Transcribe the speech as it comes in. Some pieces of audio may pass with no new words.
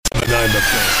behind the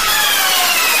Fan.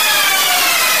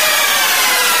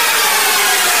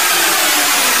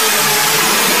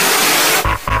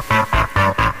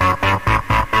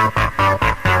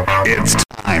 It's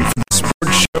time for the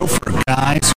sports show for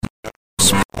guys who know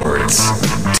sports.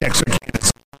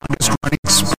 Texarkana's longest running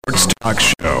sports talk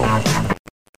show.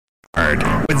 Hard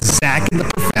with Zach and the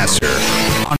Professor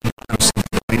on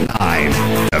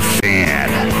 106.9 The Fan.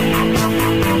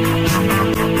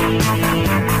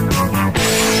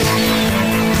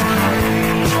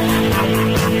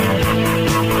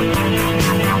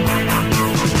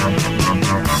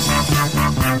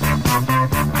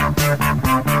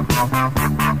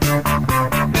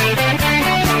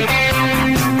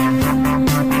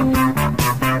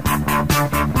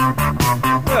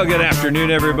 Well, good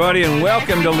afternoon, everybody, and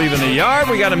welcome to Leaving the Yard.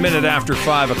 We got a minute after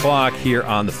 5 o'clock here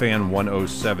on the Fan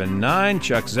 107.9.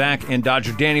 Chuck, Zach, and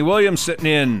Dodger Danny Williams sitting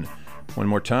in one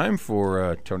more time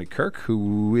for Tony Kirk,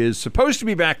 who is supposed to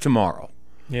be back tomorrow.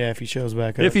 Yeah, if he shows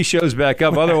back up. If he shows back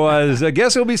up. Otherwise, I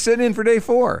guess he'll be sitting in for day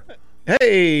 4.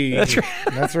 Hey! That's right.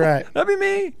 That's right. That'd be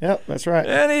me. Yep, that's right.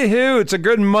 Anywho, it's a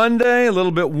good Monday, a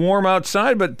little bit warm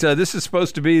outside, but this is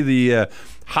supposed to be the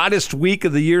hottest week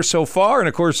of the year so far, and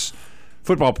of course,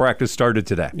 football practice started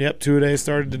today. Yep, 2-a-days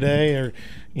started today. Or,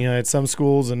 you know, at some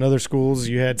schools and other schools,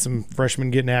 you had some freshmen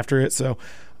getting after it. So,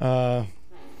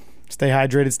 stay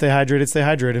hydrated, stay hydrated, stay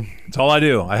hydrated. That's all I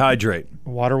do. I hydrate.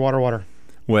 Water, water, water.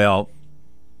 Well,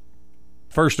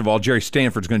 first of all, Gerry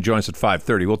Stanford's going to join us at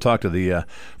 5:30. We'll talk to the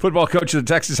football coach of the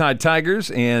Texas High Tigers,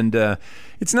 and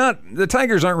it's not the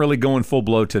Tigers aren't really going full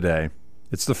blow today.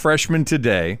 It's the freshmen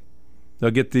today. They'll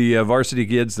get the varsity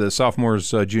kids, the sophomores,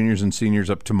 juniors, and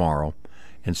seniors up tomorrow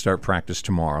and start practice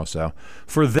tomorrow. So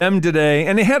for them today,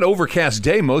 and they had overcast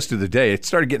day most of the day. It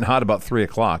started getting hot about 3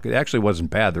 o'clock. It actually wasn't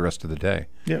bad the rest of the day.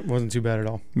 Yeah, it wasn't too bad at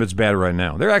all. But it's bad right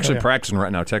now. They're actually practicing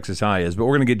right now, Texas High is. But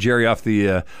we're going to get Gerry off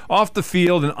the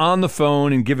field and on the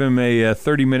phone and give him a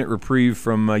 30-minute reprieve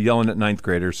from yelling at ninth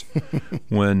graders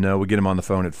when we get him on the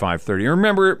phone at 5:30. And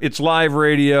remember, it's live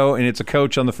radio, and it's a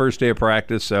coach on the first day of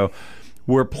practice. So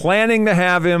we're planning to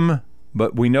have him,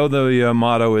 but we know the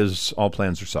motto is all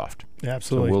plans are soft. Yeah,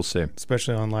 absolutely. So we'll see.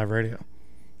 Especially on live radio.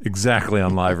 Exactly,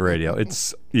 on live radio.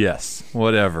 It's, yes,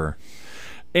 whatever.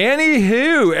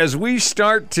 Anywho, as we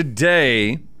start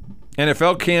today,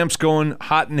 NFL camp's going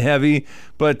hot and heavy,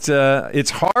 but it's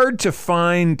hard to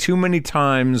find too many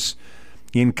times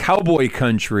in cowboy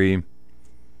country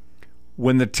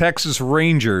when the Texas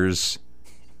Rangers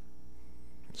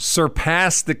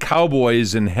surpass the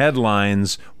Cowboys in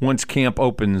headlines once camp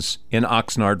opens in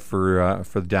Oxnard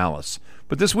for Dallas.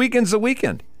 But this weekend's the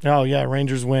weekend. Oh, yeah,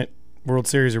 Rangers went World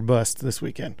Series or bust this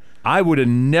weekend. I would have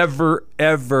never,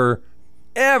 ever,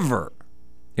 ever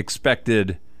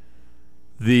expected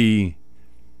the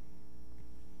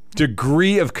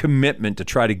degree of commitment to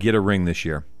try to get a ring this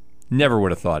year. Never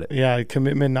would have thought it. Yeah,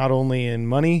 commitment not only in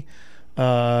money,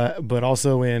 but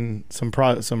also in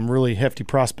some really hefty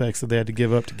prospects that they had to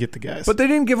give up to get the guys. But they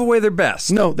didn't give away their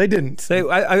best. No, they didn't.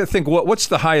 I think what's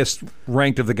the highest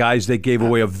ranked of the guys they gave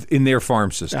away in their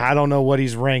farm system? I don't know what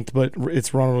he's ranked, but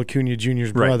it's Ronald Acuna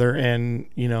Jr.'s brother, and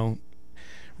you know,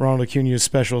 Ronald Acuna is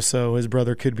special, so his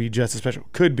brother could be just as special.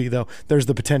 Could be, though. There's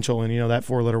the potential in that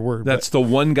 4-letter word. That's the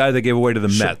one guy they gave away to the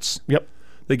Mets. Yep.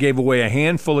 They gave away a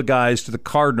handful of guys to the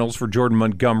Cardinals for Jordan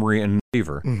Montgomery and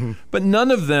Weaver. Mm-hmm. But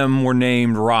none of them were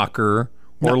named Rocker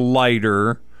or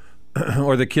Leiter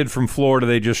or the kid from Florida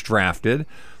they just drafted.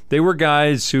 They were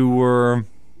guys who were,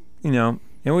 and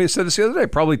we said this the other day,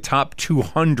 probably top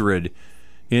 200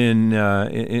 in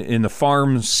the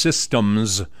farm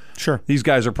systems. Sure. These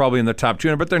guys are probably in the top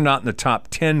 200, but they're not in the top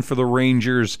 10 for the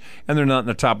Rangers, and they're not in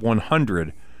the top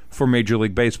 100 for Major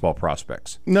League Baseball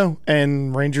prospects. No,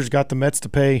 and Rangers got the Mets to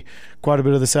pay quite a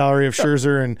bit of the salary of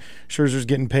Scherzer, and Scherzer's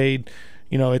getting paid,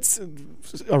 it's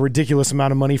a ridiculous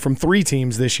amount of money from 3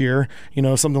 teams this year,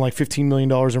 something like $15 million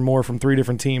or more from 3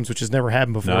 different teams, which has never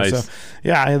happened before. Nice. So,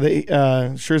 yeah,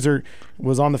 Scherzer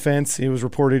was on the fence. It was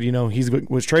reported, he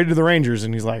was traded to the Rangers,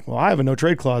 and he's like, well, I have a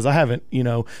no-trade clause. I haven't,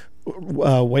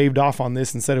 waved off on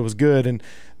this and said it was good, and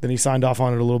then he signed off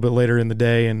on it a little bit later in the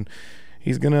day, and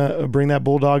he's going to bring that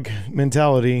bulldog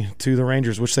mentality to the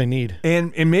Rangers, which they need.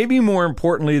 And maybe more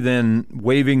importantly than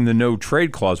waiving the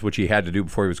no-trade clause, which he had to do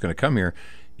before he was going to come here,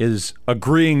 is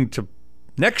agreeing to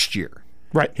next year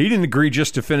Right. He didn't agree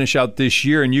just to finish out this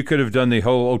year, and you could have done the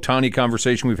whole Ohtani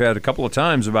conversation we've had a couple of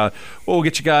times about, well, we'll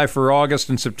get you a guy for August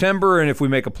and September, and if we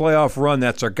make a playoff run,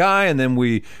 that's our guy, and then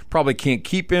we probably can't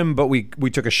keep him, but we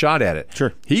took a shot at it.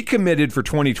 Sure. He committed for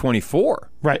 2024,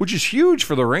 right, which is huge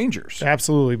for the Rangers.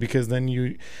 Absolutely, because then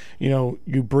you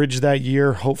bridge that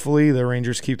year. Hopefully, the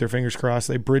Rangers keep their fingers crossed.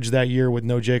 They bridge that year with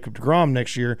no Jacob deGrom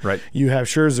next year. Right. You have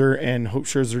Scherzer, and hope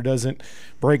Scherzer doesn't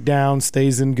break down,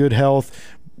 stays in good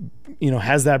health.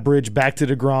 Has that bridge back to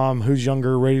deGrom, who's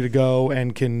younger, ready to go,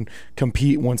 and can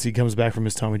compete once he comes back from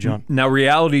his Tommy John. Now,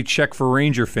 reality check for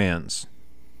Ranger fans.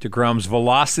 DeGrom's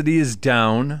velocity is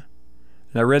down.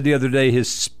 And I read the other day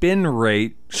his spin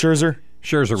rate. Scherzer,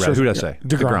 right? Who did I say?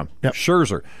 DeGrom. Yep.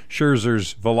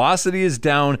 Scherzer's velocity is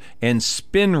down and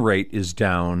spin rate is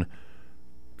down.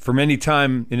 For many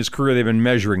time in his career, they've been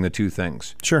measuring the two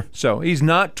things. Sure. So he's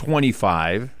not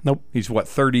 25. Nope. He's what,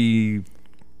 38,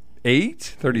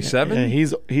 37?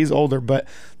 Yeah, he's older, but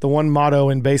the one motto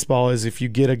in baseball is if you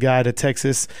get a guy to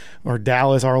Texas or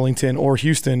Dallas, Arlington, or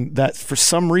Houston, that for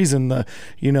some reason the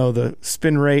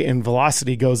spin rate and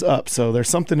velocity goes up. So there's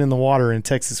something in the water in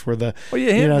Texas where the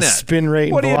spin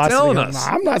rate and velocity. What are you telling us?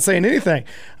 I'm not saying anything.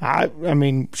 I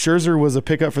mean, Scherzer was a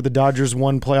pickup for the Dodgers,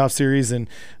 won playoff series, and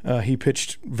he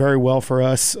pitched very well for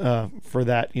us for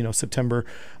that September,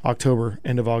 October,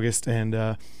 end of August,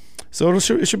 and. So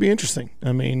it should be interesting.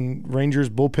 I mean, Rangers'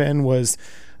 bullpen was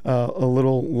a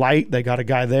little light. They got a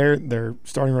guy there. Their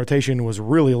starting rotation was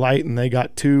really light, and they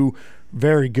got two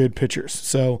very good pitchers.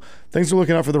 So things are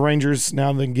looking up for the Rangers.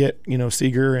 Now they can get,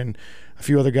 Seager and a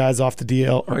few other guys off the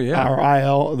DL or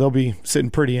IL. They'll be sitting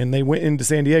pretty. And they went into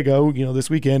San Diego, this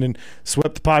weekend and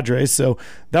swept the Padres. So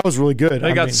that was really good.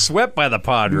 They got swept by the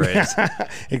Padres.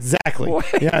 Exactly.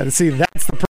 Yeah, see, that's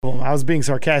the problem. I was being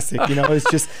sarcastic. It's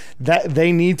just that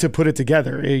they need to put it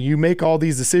together. You make all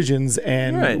these decisions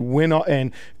and win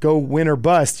and go win or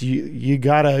bust. You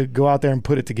got to go out there and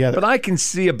put it together. But I can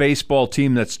see a baseball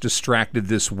team that's distracted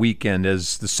this weekend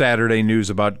as the Saturday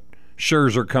news about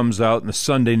Scherzer comes out and the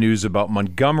Sunday news about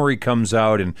Montgomery comes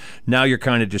out, and now you're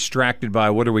kind of distracted by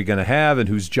what are we going to have and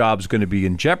whose job's going to be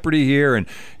in jeopardy here, and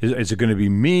is it going to be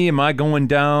me? Am I going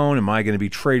down? Am I going to be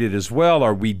traded as well?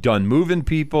 Are we done moving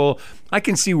people? I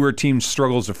can see where a team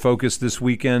struggles to focus this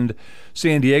weekend.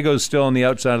 San Diego's still on the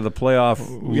outside of the playoff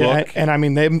look. Yeah, and I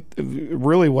mean, they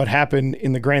really what happened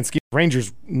in the grand scheme of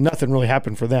Rangers, nothing really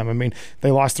happened for them. I mean,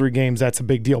 they lost 3 games. That's a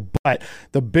big deal. But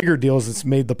the bigger deal is it's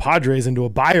made the Padres into a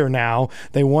buyer now.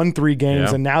 They won 3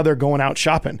 games, and now they're going out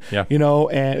shopping. Yeah.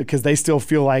 And because they still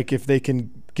feel like if they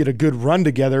can get a good run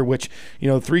together, which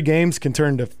 3 games can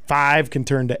turn to 5, can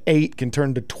turn to 8, can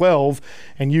turn to 12,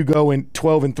 and you go in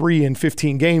 12-3 in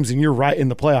 15 games, and you're right in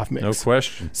the playoff mix. No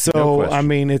question. So no question. I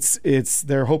mean, it's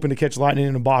they're hoping to catch lightning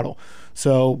in a bottle.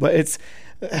 So, but it's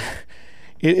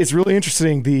really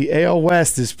interesting. The AL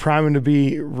West is priming to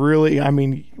be really. I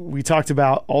mean, we talked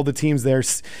about all the teams there.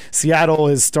 Seattle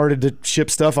has started to ship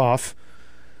stuff off.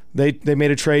 They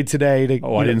made a trade today. I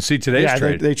didn't see today's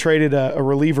trade. They traded a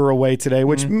reliever away today,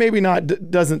 which maybe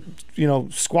doesn't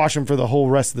squash them for the whole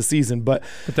rest of the season. But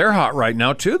they're hot right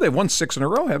now too. They've won 6 in a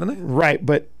row, haven't they? Right,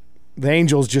 but the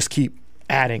Angels just keep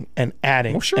adding and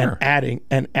adding and adding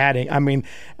and adding. I mean,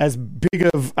 as big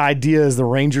of idea as the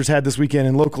Rangers had this weekend,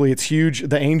 and locally it's huge.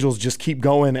 The Angels just keep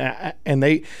going, and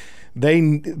they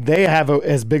have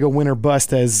as big a win or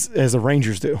bust as the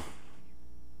Rangers do.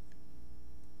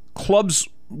 Clubs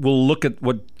will look at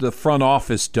what the front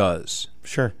office does.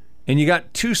 Sure. And you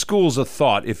got 2 schools of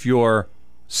thought if you're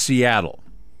Seattle.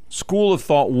 School of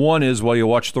thought one is, well, you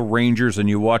watch the Rangers and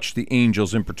you watch the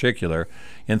Angels in particular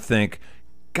and think,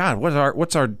 God,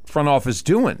 what's our front office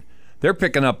doing? They're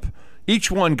picking up,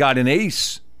 each one got an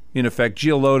ace, in effect,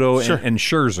 Giolito and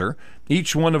Scherzer.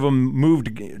 Each one of them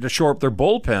moved to shore up their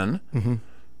bullpen. Mm-hmm.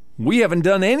 We haven't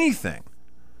done anything.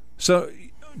 So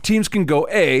teams can go,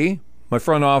 my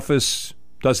front office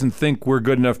doesn't think we're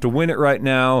good enough to win it right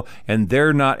now, and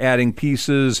they're not adding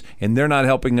pieces, and they're not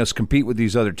helping us compete with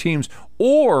these other teams.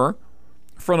 Or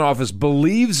front office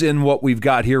believes in what we've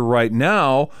got here right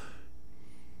now,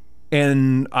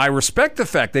 and I respect the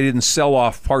fact they didn't sell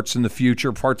off parts in the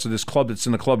future, parts of this club that's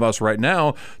in the clubhouse right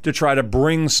now, to try to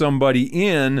bring somebody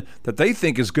in that they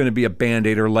think is going to be a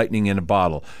Band-Aid or lightning in a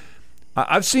bottle.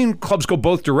 I've seen clubs go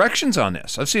both directions on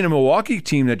this. I've seen a Milwaukee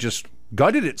team that just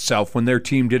gutted itself when their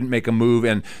team didn't make a move,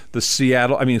 and the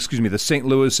St.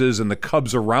 Louis's and the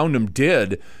Cubs around them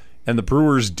did, and the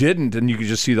Brewers didn't, and you could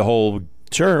just see the whole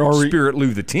Sure, or Spirit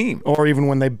Lou the team. Or even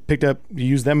when they picked up, you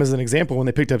use them as an example, when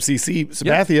they picked up CC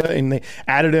Sabathia and they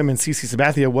added him, and CC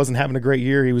Sabathia wasn't having a great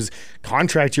year. He was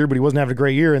contract year, but he wasn't having a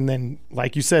great year. And then,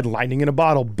 like you said, lightning in a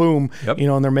bottle, boom,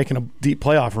 and they're making a deep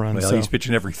playoff run. Well, he's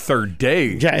pitching every third day.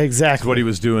 Yeah, exactly. That's what he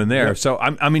was doing there. Yep. So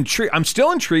I'm intrigued. I'm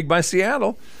still intrigued by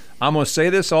Seattle. I'm going to say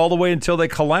this all the way until they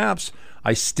collapse.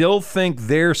 I still think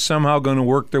they're somehow going to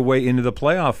work their way into the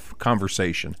playoff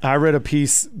conversation. I read a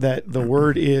piece that the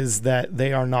word is that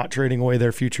they are not trading away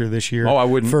their future this year. Oh, I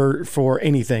wouldn't. For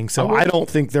anything. So I don't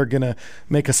think they're going to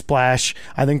make a splash.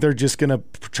 I think they're just going to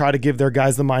try to give their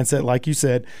guys the mindset, like you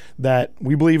said, that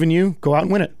we believe in you, go out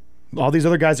and win it. All these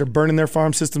other guys are burning their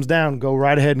farm systems down. Go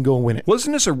right ahead and go and win it.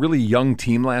 Wasn't this a really young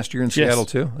team last year in Seattle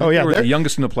too? Oh yeah, they were the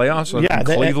youngest in the playoffs. Yeah,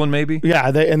 Cleveland maybe.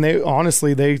 Yeah, they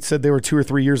honestly they said they were 2 or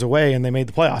 3 years away and they made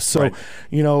the playoffs. So right.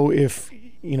 If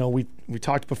we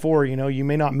talked before, you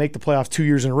may not make the playoffs 2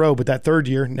 years in a row, but that third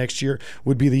year, next year,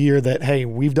 would be the year that, hey,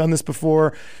 we've done this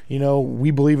before.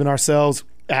 We believe in ourselves.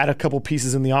 Add a couple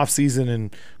pieces in the offseason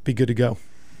and be good to go.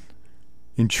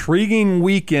 Intriguing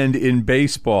weekend in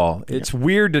baseball. It's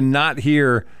weird to not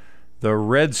hear the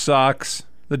Red Sox.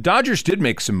 The Dodgers did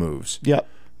make some moves. Yep.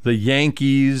 The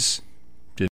Yankees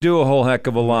didn't do a whole heck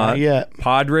of a lot. Not yet.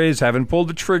 Padres haven't pulled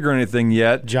the trigger on anything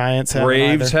yet. Giants haven't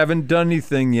Braves either. haven't done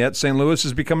anything yet. St. Louis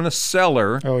is becoming a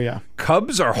seller. Oh, yeah.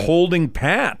 Cubs are holding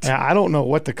pat. I don't know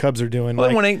what the Cubs are doing. Well,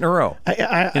 they won 8 in a row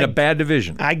in a bad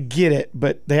division. I get it,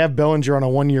 but they have Bellinger on a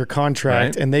 1-year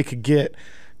contract, and they could get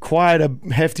quite a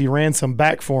hefty ransom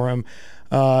back for him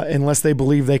unless they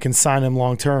believe they can sign him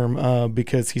long term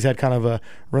because he's had kind of a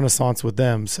renaissance with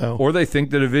them. So, or they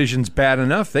think the division's bad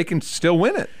enough they can still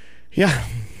win it. Yeah.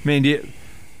 I mean,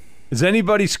 is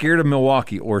anybody scared of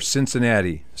Milwaukee or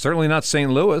Cincinnati? Certainly not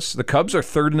St. Louis. The Cubs are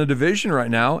third in the division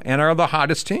right now and are the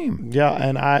hottest team.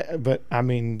 Yeah, but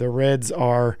the Reds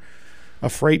are a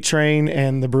freight train,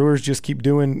 and the Brewers just keep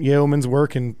doing yeoman's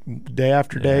work and day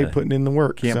after day putting in the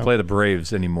work. Can't play the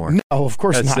Braves anymore. No, of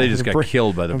course not. They just got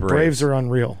killed by the Braves. The Braves are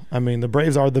unreal. The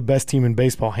Braves are the best team in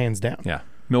baseball, hands down. Yeah.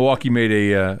 Milwaukee made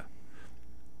a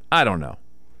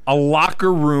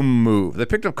locker room move. They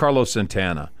picked up Carlos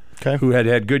Santana, who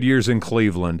had good years in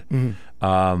Cleveland.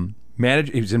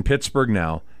 Mm-hmm. He's in Pittsburgh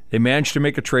now. They managed to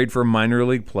make a trade for a minor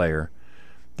league player.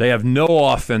 They have no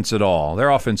offense at all. Their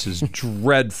offense is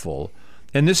dreadful.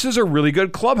 And this is a really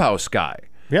good clubhouse guy.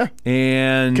 Yeah.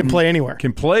 And can play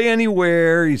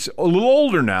anywhere. He's a little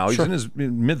older now. He's in his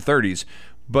mid-30s.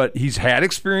 But he's had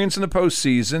experience in the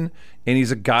postseason, and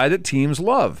he's a guy that teams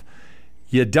love.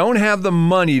 You don't have the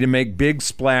money to make big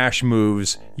splash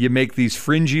moves. You make these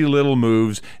fringy little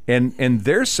moves. And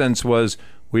their sense was,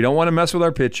 we don't want to mess with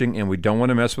our pitching, and we don't want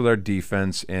to mess with our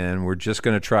defense, and we're just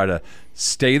going to try to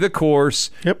stay the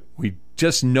course. Yep. We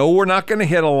just know we're not going to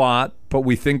hit a lot, but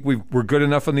we think we're good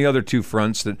enough on the other two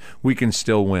fronts that we can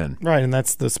still win. Right, and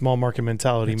that's the small market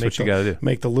mentality. That's what you got to do.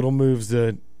 Make the little moves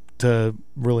to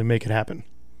really make it happen.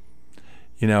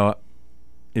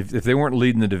 If they weren't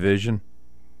leading the division,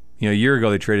 a year ago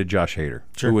they traded Josh Hader,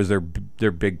 who was their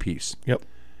big piece. Yep.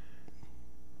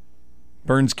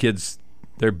 Burns' kid's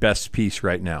their best piece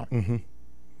right now. Mm-hmm.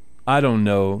 I don't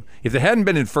know. If they hadn't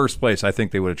been in first place, I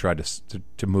think they would have tried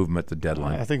to move him at the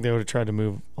deadline. I think they would have tried to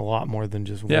move a lot more than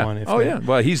just one. Yeah.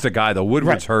 Well, he's the guy, though.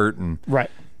 Woodward's hurt, and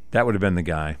that would have been the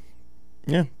guy.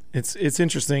 Yeah. It's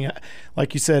interesting.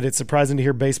 Like you said, it's surprising to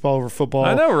hear baseball over football.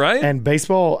 I know, right? And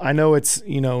baseball, I know it's,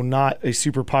 not a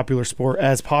super popular sport,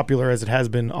 as popular as it has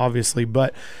been, obviously,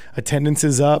 but attendance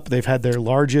is up. They've had their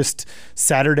largest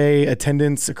Saturday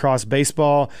attendance across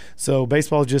baseball. So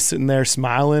baseball is just sitting there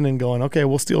smiling and going, okay,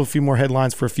 we'll steal a few more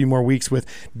headlines for a few more weeks with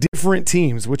different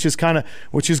teams, which is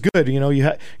good.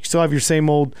 You still have your same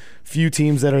old few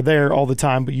teams that are there all the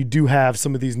time, but you do have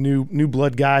some of these new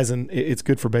blood guys, and it's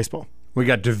good for baseball. We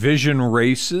got division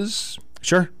races.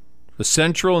 Sure. The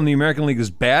Central in the American League is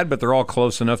bad, but they're all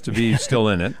close enough to be still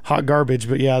in it. Hot garbage,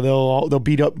 but yeah, they'll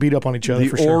beat up on each other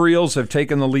for sure. The Orioles have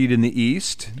taken the lead in the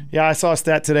East. Yeah, I saw a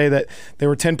stat today that they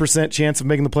were 10% chance of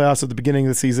making the playoffs at the beginning of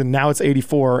the season. Now it's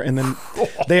 84, and then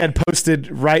they had posted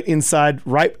right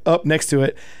up next to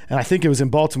it, and I think it was in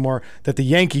Baltimore, that the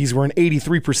Yankees were an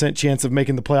 83% chance of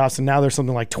making the playoffs, and now there's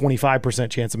something like 25%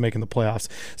 chance of making the playoffs.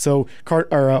 So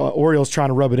Orioles trying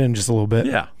to rub it in just a little bit.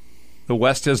 Yeah. The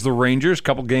West has the Rangers,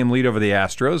 couple game lead over the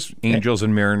Astros. Angels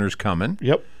and Mariners coming.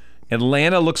 Yep.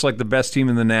 Atlanta looks like the best team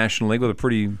in the National League with a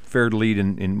pretty fair lead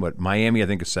in what, Miami, I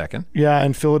think, is second. Yeah,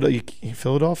 and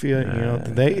Philadelphia,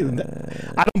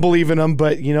 I don't believe in them,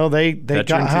 but they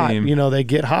got hot. They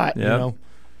get hot. Yep.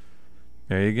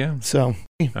 There you go. So,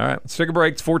 all right, let's take a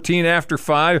break. It's 14 after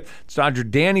 5. It's Dodger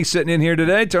Danny sitting in here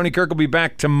today. Tony Kirk will be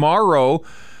back tomorrow.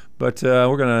 but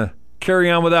we're going to carry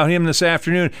on without him this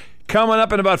afternoon. Coming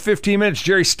up in about 15 minutes,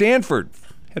 Gerry Stanford,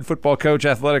 head football coach,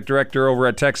 athletic director over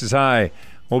at Texas High,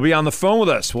 will be on the phone with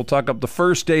us. We'll talk up the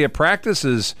first day of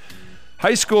practices.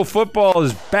 High school football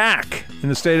is back in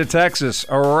the state of Texas.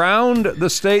 Around the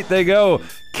state they go.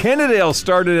 Kennedale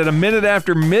started at a minute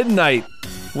after midnight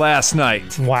last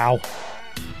night. Wow.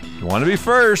 You want to be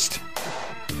first.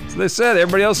 So they said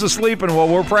everybody else is sleeping while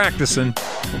we're practicing.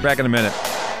 We're back in a minute.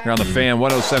 You're on the Fan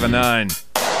 107.9.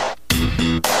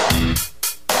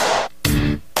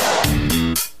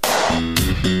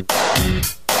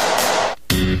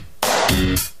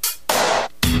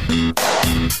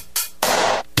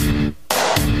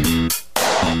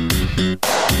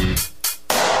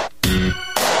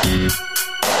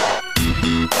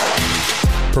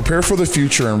 Prepare for the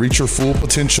future and reach your full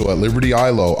potential at Liberty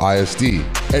ILO ISD.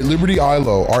 At Liberty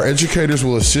ILO, our educators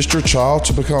will assist your child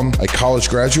to become a college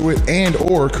graduate and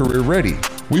or career ready.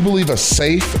 We believe a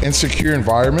safe and secure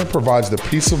environment provides the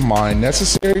peace of mind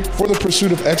necessary for the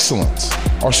pursuit of excellence.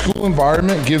 Our school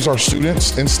environment gives our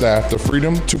students and staff the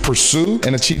freedom to pursue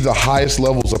and achieve the highest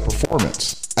levels of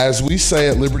performance. As we say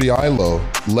at Liberty ILO,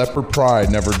 leopard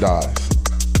pride never dies.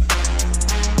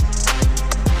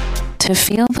 To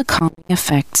feel the calming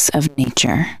effects of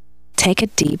nature, take a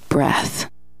deep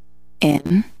breath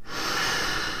in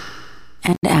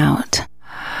and out.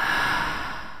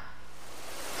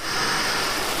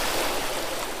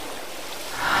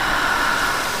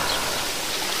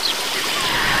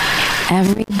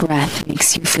 Every breath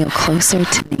makes you feel closer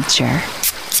to nature,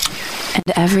 and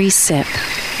every sip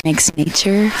makes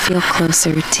nature feel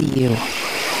closer to you.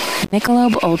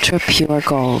 Michelob Ultra Pure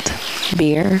Gold,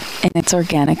 beer in its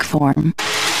organic form.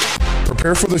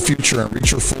 Prepare for the future and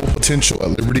reach your full potential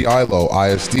at Liberty ILO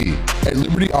ISD. At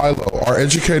Liberty ILO, our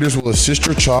educators will assist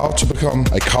your child to become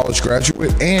a college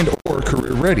graduate and or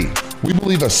career ready. We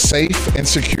believe a safe and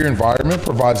secure environment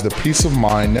provides the peace of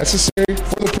mind necessary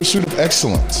for the pursuit of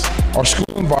excellence. Our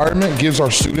school environment gives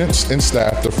our students and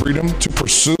staff the freedom to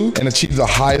pursue and achieve the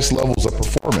highest levels of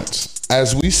performance.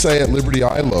 As we say at Liberty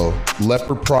ILO,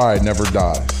 leopard pride never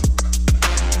dies.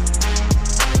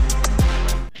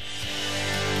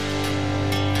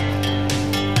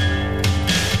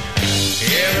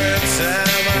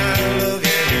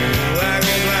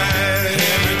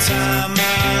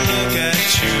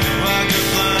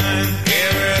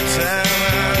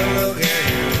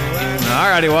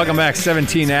 Alrighty, welcome back.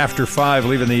 17 after 5,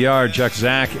 leaving the yard. Chuck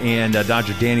Zach and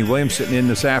Dodger Danny Williams sitting in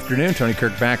this afternoon. Tony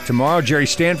Kirk back tomorrow. Gerry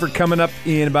Stanford coming up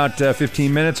in about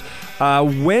 15 minutes.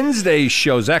 Wednesday's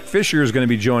show, Zach Fisher is going to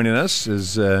be joining us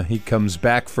as he comes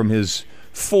back from his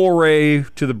foray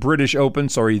to the British Open.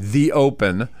 The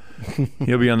Open.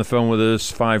 He'll be on the phone with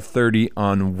us 5:30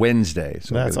 on Wednesday.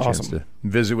 So that's we'll get a chance awesome. to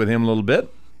visit with him a little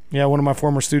bit. Yeah, one of my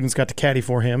former students got to caddy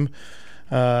for him.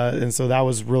 And so that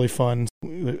was really fun.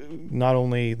 Not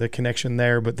only the connection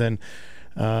there, but then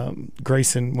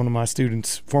Grayson, one of my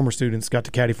former students, got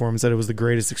to caddy for him and said it was the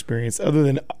greatest experience. Other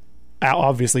than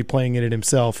obviously playing in it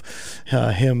himself,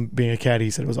 him being a caddy,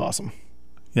 he said it was awesome.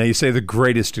 Yeah, you say the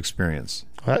greatest experience.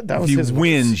 That was if his you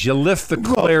wins, words. you lift the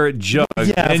claret jug,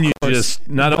 and you just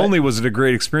not only was it a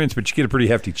great experience, but you get a pretty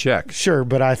hefty check. Sure,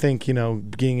 but I think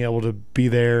being able to be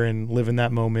there and live in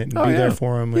that moment and be there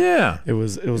for him. Yeah, it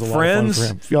was a lot of friends.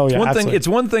 fun for him. Oh yeah, absolutely. It's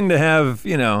one thing to have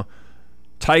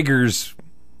Tiger's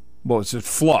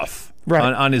fluff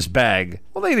on his bag.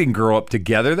 Well, they didn't grow up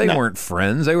together. They weren't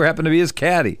friends. They happened to be his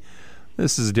caddy.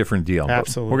 This is a different deal.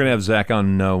 Absolutely, but we're gonna have Zach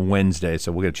on Wednesday,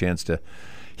 so we'll get a chance to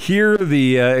hear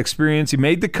the experience. He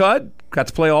made the cut, got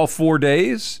to play all 4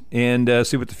 days, and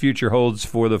see what the future holds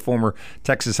for the former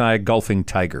Texas High golfing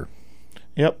Tiger.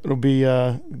 Yep, it'll be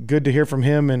good to hear from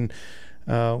him and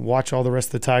watch all the rest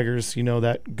of the Tigers.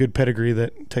 That good pedigree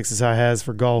that Texas High has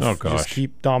for golf. Oh, gosh. Just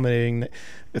keep dominating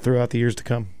throughout the years to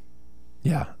come.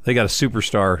 Yeah, they got a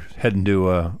superstar heading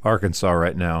to Arkansas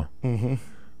right now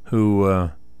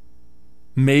who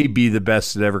may be the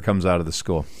best that ever comes out of the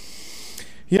school.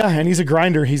 Yeah, and he's a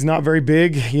grinder. He's not very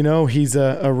big. He's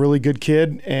a really good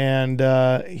kid, and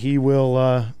he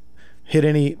will hit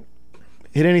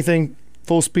anything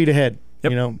full speed ahead.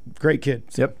 Yep. Great kid.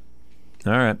 Yep.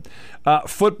 All right.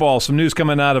 Football, some news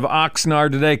coming out of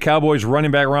Oxnard today. Cowboys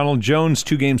running back Ronald Jones,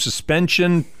 2-game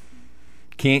suspension.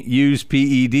 Can't use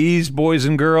PEDs, boys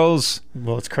and girls.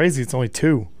 Well, it's crazy. It's only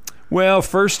 2. Well,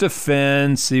 first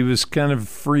offense, he was kind of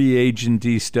free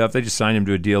agenty stuff. They just signed him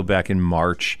to a deal back in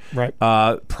March. Right.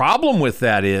 Problem with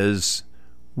that is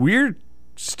we're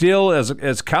still,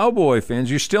 as Cowboy fans,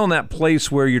 you're still in that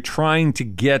place where you're trying to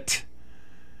get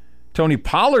Tony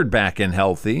Pollard back in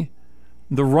healthy.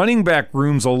 The running back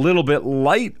room's a little bit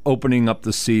light opening up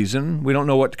the season. We don't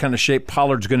know what kind of shape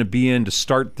Pollard's going to be in to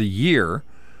start the year.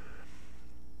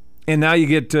 And now you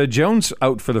get Jones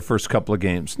out for the first couple of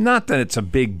games. Not that it's a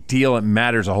big deal, it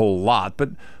matters a whole lot, but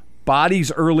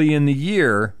bodies early in the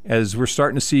year, as we're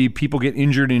starting to see people get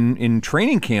injured in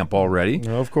training camp already.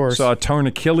 Of course. Saw a torn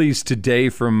Achilles today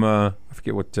from, I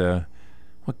forget what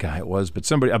guy it was, but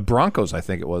somebody, a Broncos, I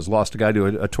think it was, lost a guy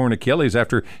to a torn Achilles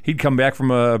after he'd come back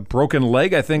from a broken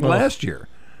leg, I think, last year.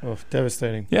 Oh,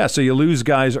 devastating. Yeah, so you lose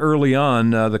guys early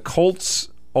on. The Colts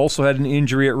also had an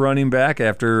injury at running back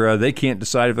after they can't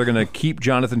decide if they're going to keep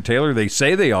Jonathan Taylor. They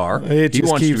say they are. He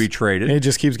wants to be traded. It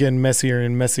just keeps getting messier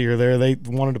and messier there. They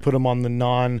wanted to put him on the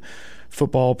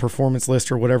non-football performance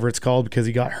list or whatever it's called because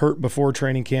he got hurt before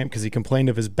training camp because he complained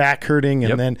of his back hurting,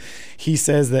 and then he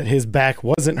says that his back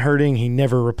wasn't hurting. He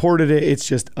never reported it. It's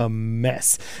just a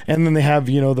mess. And then they have,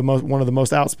 one of the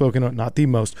most outspoken, not the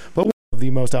most, but the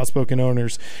most outspoken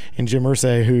owners in Jim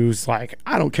Irsay, who's like,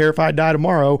 I don't care if I die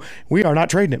tomorrow, we are not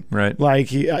trading him. Right.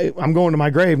 Like, I'm going to my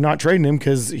grave not trading him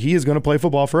because he is going to play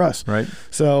football for us. Right.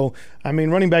 So, I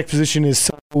mean, running back position is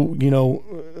so,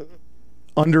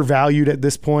 undervalued at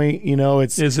this point.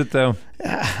 Is it, though?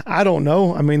 I don't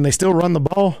know. I mean, they still run the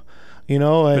ball, It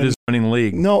is a winning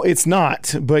league. No, it's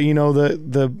not. But,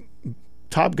 the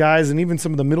top guys and even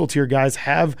some of the middle tier guys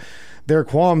have their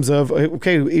qualms of,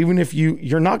 okay, even if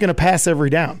you're not going to pass every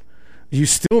down, you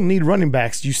still need running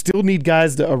backs. You still need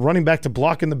guys, a running back to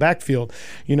block in the backfield.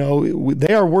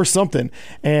 They are worth something.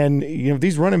 And,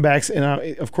 these running backs, and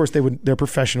of course they're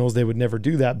professionals. They would never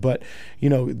do that. But,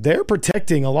 they're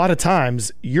protecting a lot of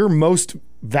times your most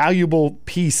valuable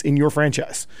piece in your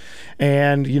franchise.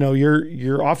 And,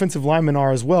 your offensive linemen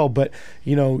are as well. But,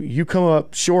 you come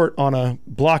up short on a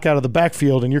block out of the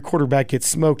backfield and your quarterback gets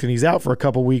smoked and he's out for a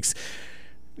couple weeks.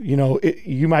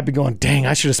 You might be going, dang,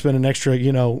 I should have spent an extra,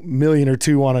 million or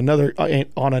two on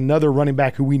another running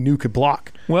back who we knew could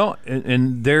block. Well,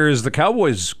 and there's the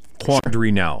Cowboys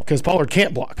quandary now. Because Pollard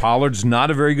can't block. Pollard's not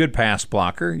a very good pass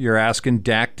blocker. You're asking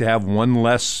Dak to have one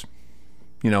less,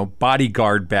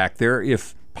 bodyguard back there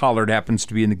if Pollard happens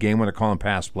to be in the game when they're calling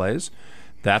pass plays.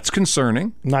 That's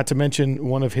concerning. Not to mention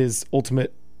one of his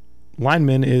ultimate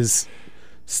linemen is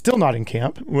still not in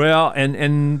camp. Well,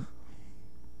 and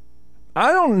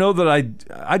I don't know that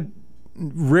I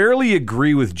rarely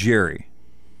agree with Gerry.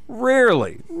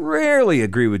 Rarely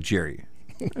agree with Gerry.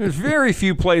 There's very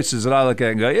few places that I look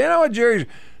at and go, you know what, Gerry?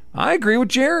 I agree with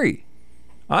Gerry.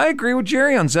 I agree with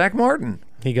Gerry on Zach Martin.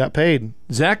 He got paid.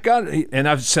 Zach got, and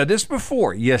I've said this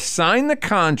before, you sign the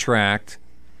contract,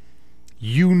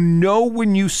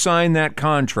 when you sign that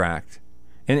contract,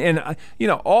 and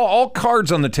all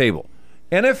cards on the table.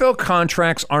 NFL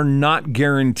contracts are not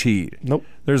guaranteed. Nope.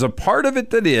 There's a part of it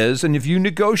that is, and if you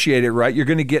negotiate it right, you're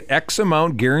going to get X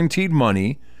amount guaranteed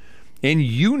money, and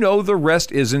the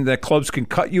rest isn't, that clubs can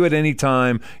cut you at any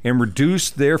time and reduce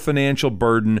their financial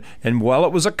burden, and while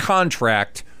it was a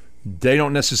contract, they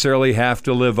don't necessarily have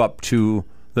to live up to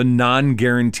the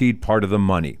non-guaranteed part of the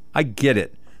money. I get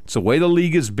it. It's the way the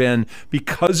league has been.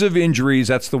 Because of injuries,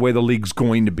 that's the way the league's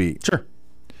going to be. Sure.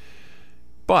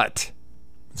 But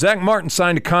Zach Martin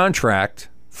signed a contract.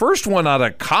 First one out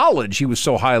of college, he was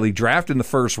so highly drafted in the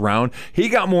first round. He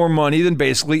got more money than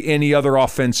basically any other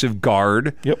offensive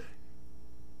guard. Yep.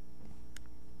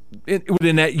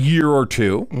 Within that year or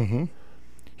two. Mm-hmm.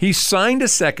 He signed a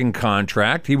second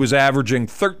contract. He was averaging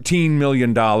 $13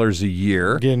 million a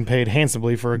year. Getting paid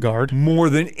handsomely for a guard.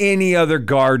 More than any other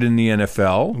guard in the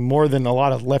NFL. More than a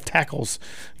lot of left tackles.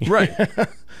 Right.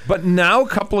 But now a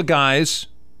couple of guys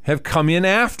have come in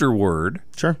afterward.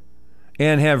 Sure.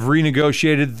 And have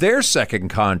renegotiated their second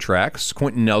contracts.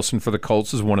 Quentin Nelson for the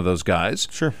Colts is one of those guys.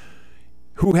 Sure.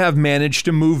 Who have managed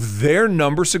to move their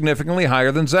number significantly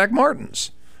higher than Zach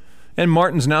Martin's. And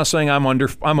Martin's now saying, I'm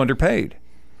underpaid.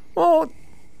 Well,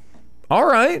 all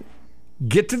right.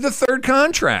 Get to the third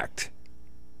contract.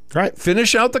 Right.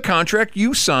 Finish out the contract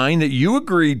you signed that you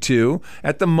agreed to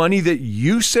at the money that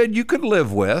you said you could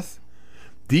live with.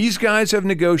 These guys have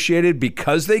negotiated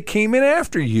because they came in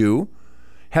after you,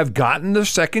 have gotten the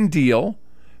second deal.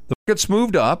 The market's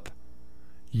moved up.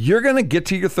 You're going to get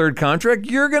to your third contract.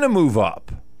 You're going to move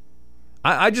up.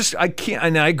 I can't.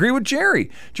 And I agree with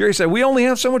Gerry. Gerry said, we only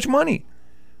have so much money.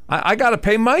 I got to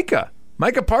pay Micah.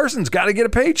 Micah Parsons got to get a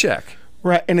paycheck.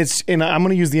 Right, and I'm going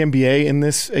to use the NBA in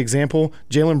this example.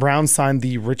 Jaylen Brown signed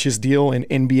the richest deal in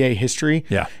NBA history.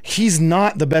 Yeah. He's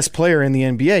not the best player in the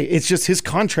NBA. It's just his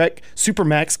contract,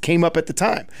 Supermax, came up at the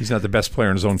time. He's not the best player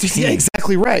in his own team. Yeah,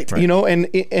 exactly right. You know,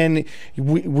 and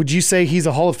would you say he's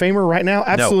a Hall of Famer right now?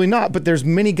 Absolutely not. But there's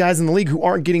many guys in the league who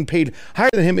aren't getting paid higher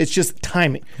than him. It's just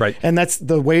timing. Right. And that's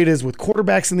the way it is with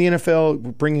quarterbacks in the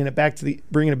NFL. Bringing it back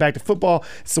to football.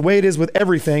 It's the way it is with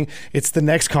everything. It's the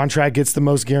next contract gets the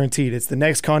most guaranteed. It's the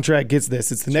next contract gets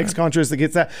this. It's the next contract that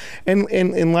gets that.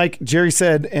 And like Gerry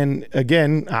said, and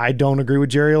again, I don't agree with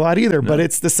Gerry a lot either, but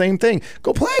it's the same thing.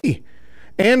 Go play.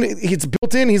 And it's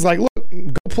built in. He's like, look,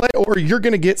 go play or you're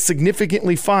going to get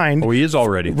significantly fined. Oh, he is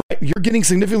already. Right. You're getting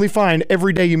significantly fined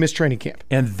every day you miss training camp.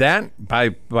 And that, by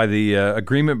the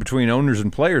agreement between owners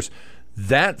and players,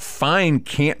 that fine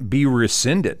can't be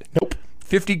rescinded. Nope.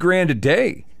 $50,000 a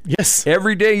day. Yes.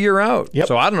 Every day you're out. Yep.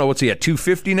 So I don't know, what's he at,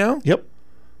 $250 now? Yep.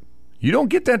 You don't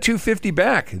get that $250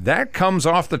 back. That comes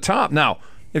off the top. Now,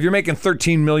 if you're making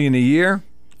 $13 million a year,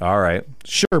 all right.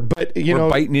 Sure, but We're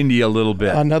biting into you a little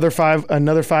bit. Another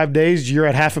 5 days, you're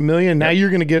at $500,000. Now you're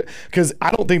going to get, because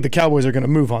I don't think the Cowboys are going to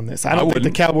move on this. I don't think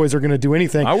the Cowboys are going to do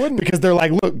anything. I wouldn't. Because they're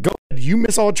like, look, go ahead. You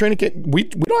miss all training camp. We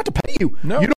don't have to pay you.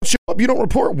 No. You don't show up. You don't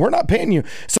report. We're not paying you.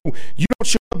 So you don't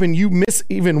show up and you miss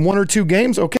even 1 or 2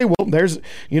 games. Okay, well, there's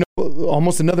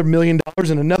almost another $1 million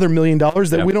and another $1 million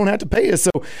that we don't have to pay you.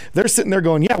 So they're sitting there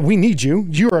going, yeah, we need you.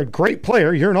 You're a great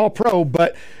player. You're an all-pro,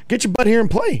 but get your butt here and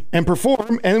play and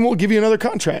perform, and then we'll give you another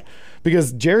contract.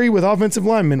 Because Gerry, with offensive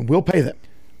linemen, will pay them.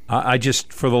 I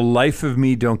just, for the life of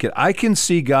me, don't get. I can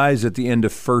see guys at the end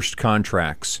of first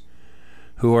contracts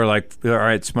who are like, all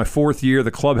right, it's my 4th year.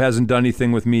 The club hasn't done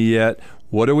anything with me yet.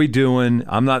 What are we doing?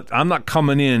 I'm not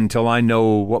coming in until I know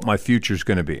what my future's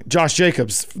going to be. Josh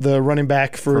Jacobs, the running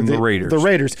back from the Raiders. The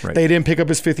Raiders. Right. They didn't pick up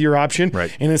his 5th-year option.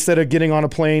 Right. And instead of getting on a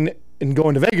plane and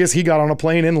going to Vegas, he got on a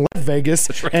plane and left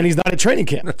Vegas, and he's not at training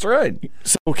camp. That's right.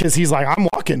 So because he's like, I'm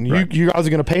walking. Right. You guys are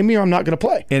going to pay me or I'm not going to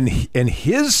play. And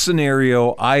his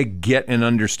scenario, I get and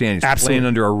understand. He's Absolutely. playing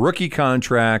under a rookie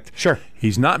contract. Sure.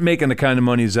 He's not making the kind of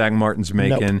money Zach Martin's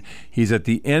making. Nope. He's at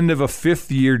the end of a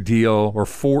 5th-year deal or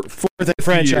fourth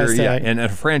franchise year, tag. and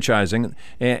franchising,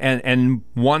 and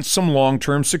wants some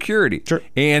long-term security. Sure.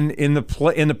 And in the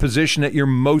position that you're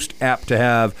most apt to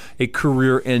have a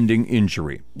career-ending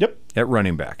injury. Yep. At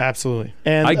running back. Absolutely.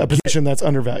 And a position that's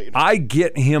undervalued. I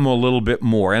get him a little bit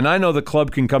more. And I know the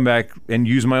club can come back and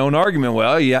use my own argument.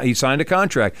 Well, yeah, he signed a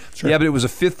contract. Sure. Yeah, but it was a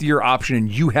 5th-year option,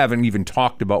 and you haven't even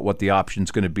talked about what the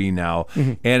option's going to be now.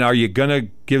 Mm-hmm. And are you going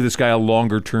to give this guy a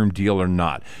longer-term deal or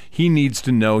not? He needs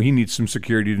to know. He needs some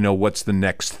security to know what's the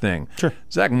next thing. Sure.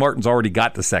 Zach Martin's already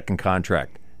got the second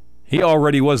contract. He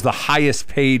already was the highest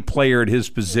paid player at his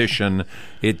position.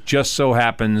 It just so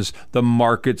happens the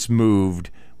market's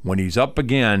moved. When he's up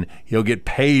again, he'll get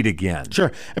paid again.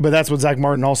 Sure, but that's what Zach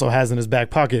Martin also has in his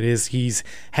back pocket is he's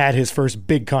had his first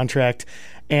big contract,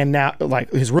 and now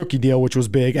like his rookie deal, which was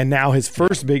big, and now his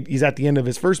first big. He's at the end of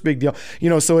his first big deal.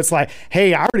 So it's like,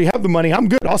 hey, I already have the money. I'm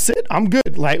good. I'll sit. I'm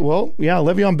good. Like, well, yeah,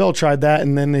 Le'Veon Bell tried that,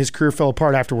 and then his career fell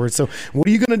apart afterwards. So what are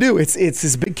you going to do? It's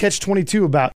this big catch-22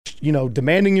 about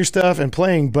demanding your stuff and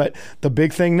playing, but the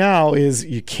big thing now is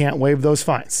you can't waive those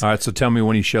fines. All right, so tell me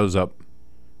when he shows up.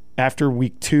 After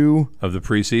week 2 of the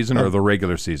preseason or the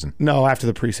regular season? No, after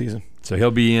the preseason. So he'll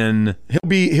be in.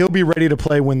 He'll be ready to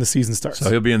play when the season starts.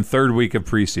 So he'll be in 3rd week of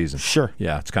preseason. Sure.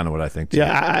 Yeah, that's kind of what I think too.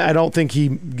 Yeah, I don't think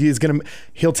he is going to.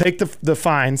 He'll take the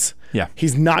fines. Yeah.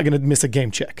 He's not going to miss a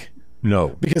game check.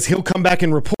 No. Because he'll come back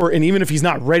and report, and even if he's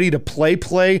not ready to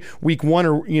play week 1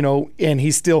 or and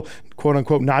he's still quote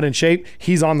unquote not in shape,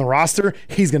 he's on the roster.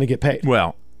 He's going to get paid.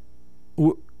 Well,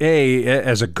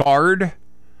 as a guard.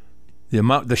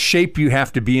 The shape you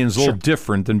have to be in is a little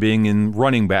different than being in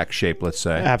running back shape, let's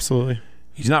say. Absolutely.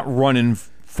 He's not running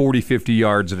 40, 50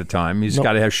 yards at a time. He's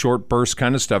got to have short burst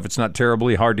kind of stuff. It's not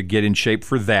terribly hard to get in shape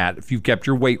for that if you've kept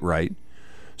your weight right.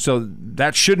 So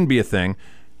that shouldn't be a thing,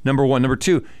 number one. Number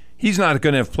two, he's not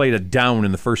going to have played a down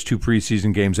in the first 2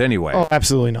 preseason games anyway. Oh,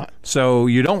 absolutely not. So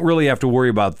you don't really have to worry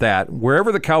about that.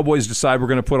 Wherever the Cowboys decide we're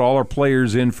going to put all our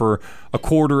players in for a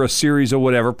quarter, a series, or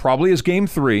whatever, probably is game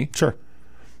 3. Sure.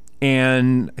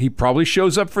 And he probably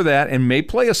shows up for that and may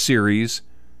play a series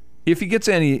if he gets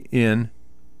any in,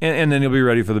 and then he'll be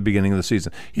ready for the beginning of the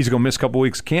season. He's going to miss a couple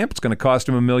weeks of camp. It's going to cost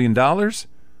him $1 million.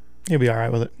 He'll be all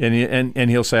right with it. And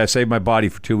he'll say, I saved my body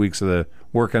for 2 weeks of the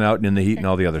working out and in the heat and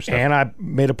all the other stuff. And I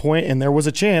made a point, and there was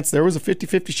a chance. There was a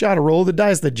 50-50 shot, a roll of the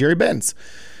dice that Jerry bends.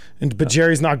 But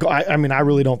Jerry's not. I mean, I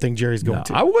really don't think Jerry's going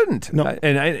to. I wouldn't. No.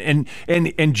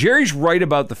 And Jerry's right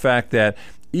about the fact that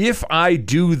if I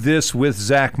do this with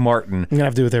Zach Martin, I'm gonna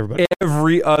have to do it with everybody.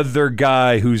 Every other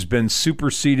guy who's been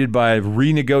superseded by a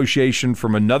renegotiation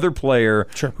from another player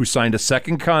who signed a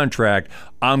second contract,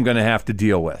 I'm going to have to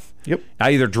deal with. Yep.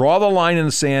 I either draw the line in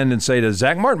the sand and say to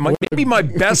Zach Martin, maybe my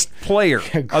best player,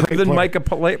 other than Micah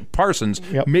Parsons,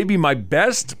 maybe my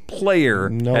best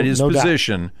player at his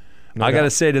position, I got to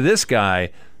say to this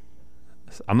guy,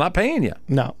 I'm not paying you.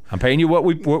 No. I'm paying you what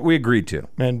we agreed to.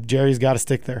 Man, Jerry's got to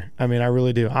stick there. I mean, I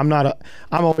really do. I'm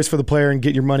always for the player and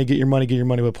get your money.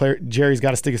 But Jerry's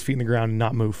got to stick his feet in the ground and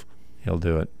not move. He'll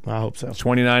do it. I hope so. It's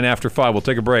 29 after 5. We'll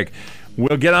take a break.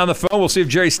 We'll get on the phone. We'll see if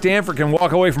Gerry Stanford can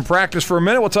walk away from practice for a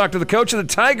minute. We'll talk to the coach of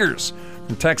the Tigers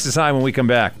from Texas High when we come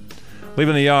back.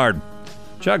 Leaving the yard.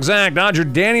 Chuck Zach, Dodger,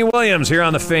 Danny Williams here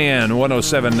on the Fan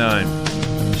 107.9.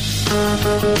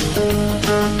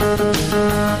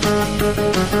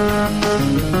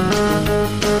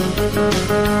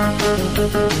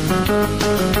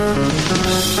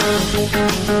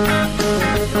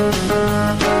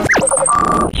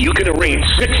 You can arrange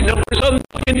 6 numbers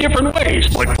in different ways,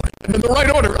 but putting them in the right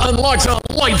order unlocks a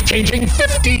life-changing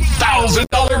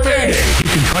 $50,000 payday. You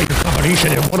can try your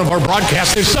combination at one of our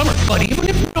broadcasts this summer, but even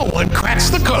if no one cracks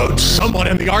the code, someone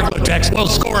in the Arklatex will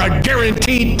score a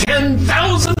guaranteed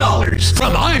 $10,000.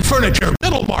 From iFurniture,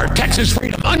 Middlemar, Texas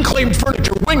Freedom, Unclaimed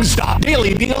Furniture, Wingstop,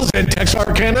 Daily Deals, and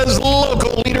Texarkana's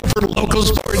local leader for local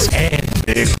sports and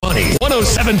big money.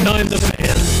 107.9 The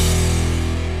Fan.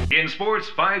 In sports,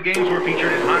 5 games were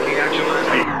featured in hockey action last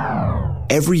week.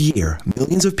 Every year,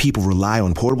 millions of people rely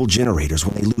on portable generators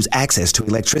when they lose access to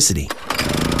electricity.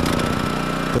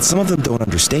 But some of them don't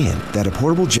understand that a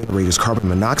portable generator's carbon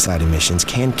monoxide emissions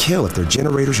can kill if their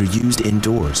generators are used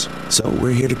indoors. So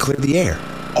we're here to clear the air.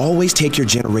 Always take your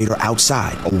generator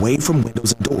outside, away from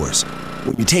windows and doors.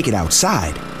 When you take it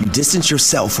outside, you distance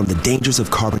yourself from the dangers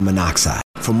of carbon monoxide.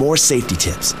 For more safety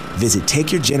tips, visit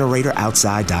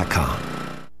takeyourgeneratoroutside.com.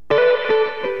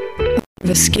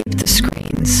 We've escaped the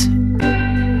screens,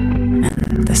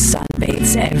 and the sun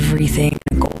bathes everything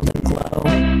in a golden glow.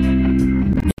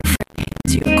 Your friend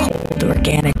hands you a cold,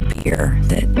 organic beer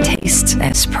that tastes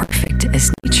as perfect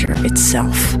as nature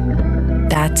itself.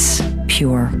 That's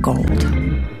pure gold.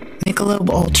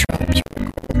 Michelob Ultra Pure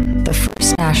Gold, the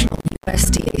first national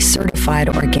USDA certified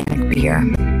organic beer.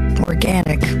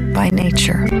 Organic by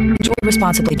nature. Enjoy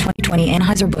responsibly. 2020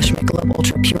 Anheuser-Busch Michelob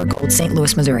Ultra Pure Gold, St.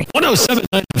 Louis, Missouri.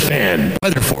 107.9 The Fan.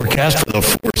 Weather forecast for the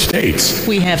 4 states.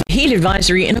 We have a heat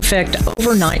advisory in effect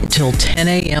overnight until 10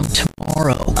 a.m.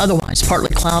 tomorrow. Otherwise, partly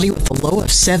cloudy with a low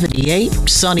of 78,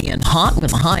 sunny and hot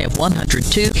with a high of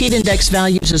 102. Heat index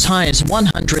values as high as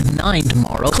 109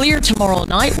 tomorrow. Clear tomorrow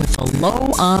night with a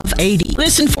low of 80.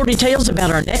 Listen for details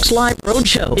about our next live road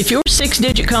show. If your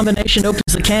 6-digit combination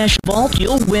opens the cash vault,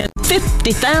 you'll win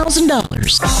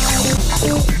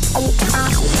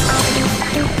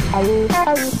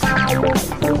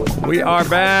 $50,000. We are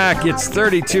back. It's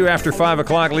 32 after 5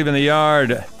 o'clock, leaving the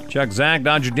yard. Chuck Zach,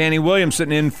 Dodger Danny Williams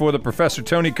sitting in for the Professor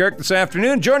Tony Kirk this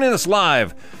afternoon. Joining us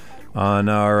live on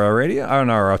our radio, on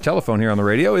our telephone here on the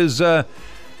radio, is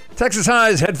Texas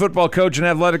High's head football coach and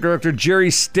athletic director,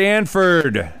 Gerry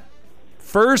Stanford.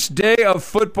 First day of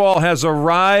football has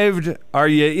arrived. Are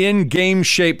you in game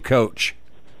shape, Coach?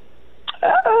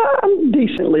 I'm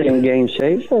decently in game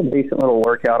shape. It's a decent little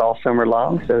workout all summer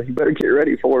long, so you better get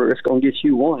ready for it. It's going to get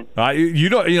you one.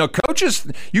 Coaches.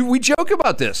 We joke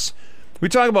about this. We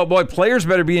talk about, boy, players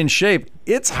better be in shape.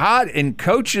 It's hot, and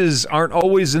coaches aren't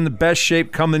always in the best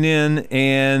shape coming in,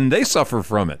 and they suffer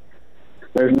from it.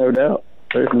 There's no doubt.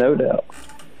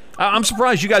 I'm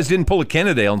surprised you guys didn't pull a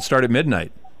Kennedale and start at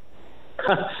midnight.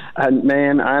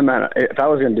 Man, if I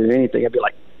was going to do anything, I'd be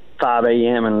like 5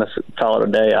 a.m. and let's call it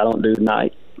a day. I don't do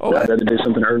night. I'd rather do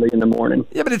something early in the morning.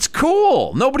 Yeah, but it's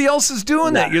cool. Nobody else is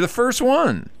doing that. You're the first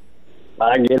one.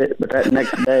 I get it, but that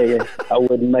next day, I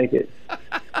wouldn't make it.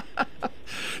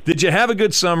 Did you have a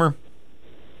good summer?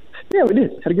 Yeah, we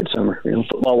did. Had a good summer.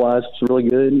 Football-wise, it's really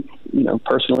good.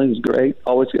 Personally, it was great.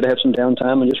 Always good to have some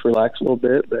downtime and just relax a little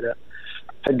bit. But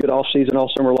had good off-season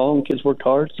all summer long. Kids worked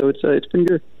hard, so it's been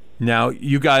good. Now,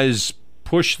 you guys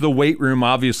push the weight room,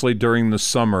 obviously, during the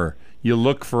summer. You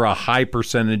look for a high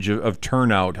percentage of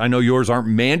turnout. I know yours aren't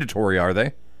mandatory, are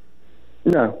they?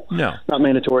 No. Not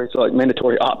mandatory. It's like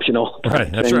mandatory optional.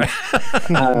 Right, that's right.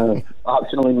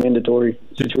 Optionally mandatory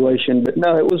situation. But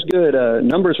no, it was good.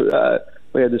 Numbers,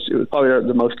 we had this, it was probably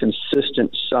the most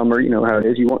consistent summer. You know how it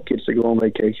is. You want kids to go on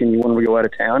vacation. You want them to go out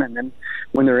of town. And then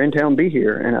when they're in town, be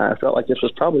here. And I felt like this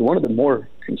was probably one of the more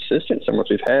consistent summers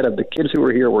we've had of the kids who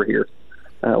were here.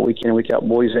 week in and week out,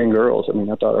 boys and girls. I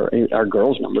mean, I thought our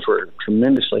girls' numbers were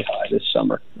tremendously high this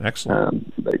summer.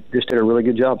 Excellent. They just did a really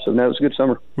good job. So, no, it was a good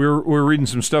summer. We're reading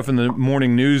some stuff in the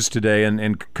morning news today,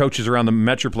 and coaches around the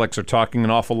Metroplex are talking an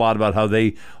awful lot about how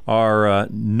they are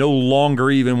no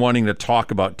longer even wanting to talk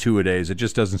about two-a-days. It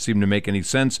just doesn't seem to make any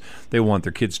sense. They want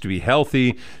their kids to be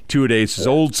healthy. Two-a-days is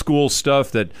old school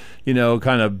stuff that,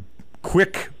 kind of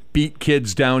quick beat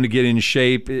kids down to get in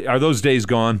shape. Are those days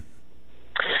gone?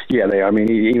 Yeah, they are. I mean,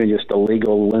 even just the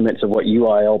legal limits of what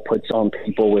UIL puts on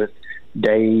people with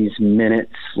days,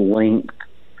 minutes, length,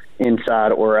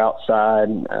 inside or outside,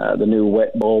 the new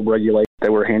wet bulb regulations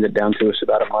that were handed down to us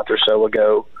about a month or so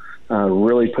ago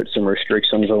really put some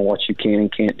restrictions on what you can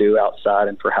and can't do outside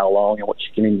and for how long, and what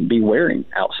you can even be wearing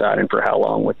outside and for how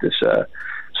long with this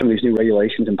some of these new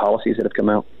regulations and policies that have come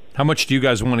out. How much do you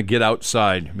guys want to get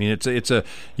outside? I mean, it's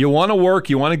you want to work,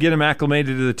 you want to get them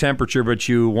acclimated to the temperature, but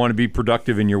you want to be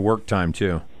productive in your work time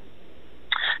too.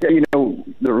 Yeah,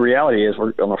 the reality is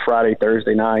we're on a Friday,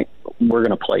 Thursday night, we're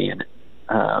going to play in it.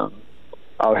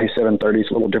 Obviously 7:30 is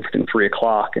a little different than 3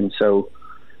 o'clock, and so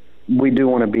we do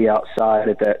want to be outside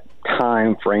at that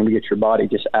time frame to get your body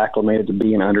just acclimated to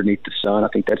being underneath the sun. I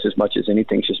think that's as much as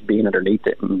anything, just being underneath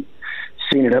it and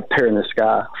seeing it up there in the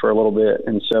sky for a little bit.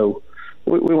 And so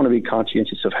we want to be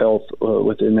conscientious of health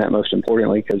within that, most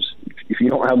importantly, because if you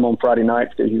don't have them on Friday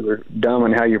nights because you were dumb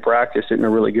in how you practice, isn't a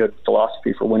really good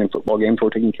philosophy for winning football games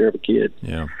or taking care of a kid.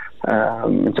 Yeah.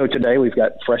 And so today we've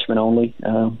got freshmen only.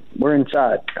 We're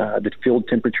inside. The field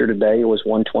temperature today was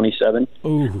 127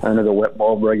 under the wet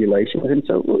bulb regulations. And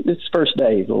so it's first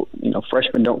day.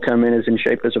 Freshmen don't come in as in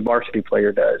shape as a varsity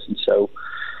player does. And so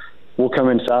we'll come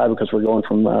inside because we're going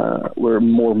from we're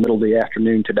more middle of the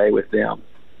afternoon today with them.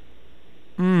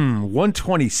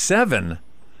 127.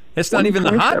 It's not even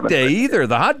the hot day either.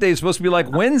 The hot day is supposed to be like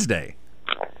Wednesday.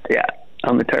 Yeah.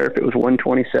 On the turf, it was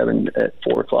 127 at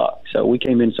 4 o'clock. So we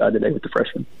came inside today with the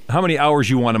freshmen. How many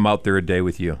hours you want them out there a day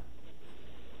with you?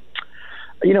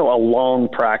 A long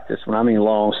practice. When I mean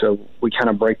long, so we kind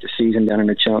of break the season down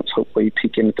into chunks, hopefully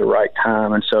peak in at the right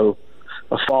time. And so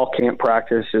a fall camp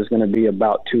practice is going to be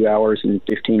about 2 hours and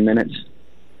 15 minutes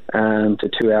to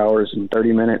 2 hours and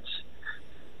 30 minutes.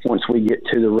 Once we get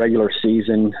to the regular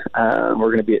season, we're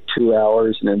going to be at 2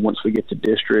 hours. And then once we get to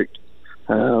district,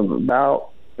 about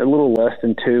a little less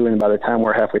than 2. And by the time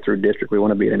we're halfway through district, we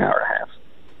want to be at an hour and a half.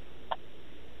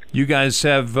 You guys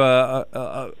have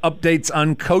updates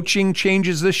on coaching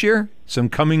changes this year? Some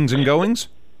comings and goings?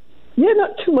 Yeah,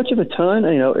 not too much of a ton.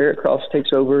 Eric Cross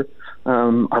takes over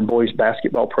our boys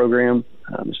basketball program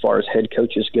as far as head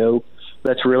coaches go.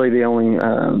 That's really the only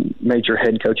major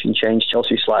head coaching change.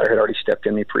 Chelsea Slider had already stepped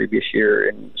in the previous year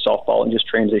in softball and just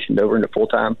transitioned over into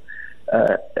full-time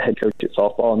head coach at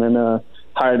softball. And then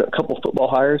hired a couple football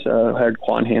hires. Hired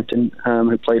Quan Hampton,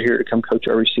 who played here, to come coach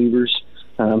our receivers.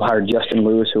 Hired Justin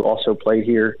Lewis, who also played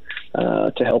here,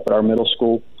 to help at our middle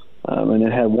school. And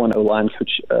then had one O-line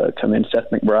coach come in, Seth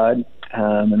McBride.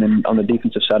 And then on the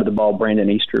defensive side of the ball,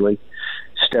 Brandon Easterly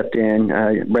stepped in.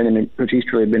 Brandon and Coach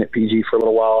Easterly had been at PG for a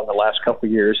little while in the last couple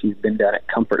of years. He's been down at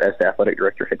Comfort as the athletic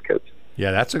director, head coach.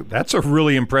 Yeah, that's a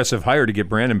really impressive hire to get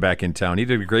Brandon back in town. He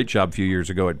did a great job a few years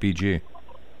ago at PG.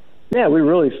 Yeah, we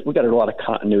got a lot of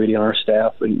continuity on our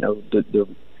staff. The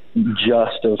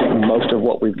gist of most of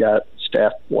what we've got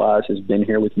staff-wise has been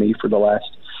here with me for the last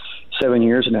 7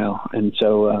 years now. And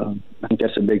so I think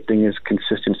that's a big thing, is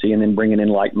consistency, and then bringing in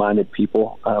like-minded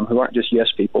people who aren't just yes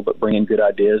people, but bring in good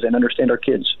ideas and understand our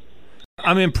kids.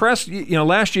 I'm impressed.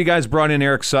 Last year you guys brought in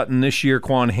Eric Sutton. This year,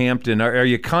 Quan Hampton. Are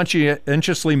you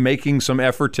conscientiously making some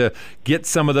effort to get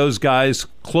some of those guys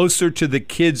closer to the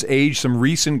kids' age, some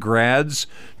recent grads,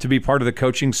 to be part of the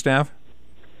coaching staff?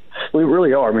 We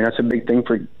really are. I mean, that's a big thing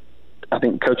for, I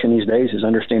think, coaching these days, is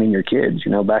understanding your kids.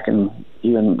 Back in,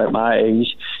 even at my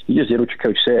age, you just did what your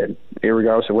coach said,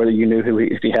 regardless of whether you knew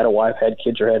if he had a wife, had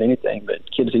kids, or had anything. But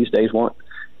kids these days want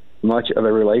much of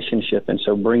a relationship, and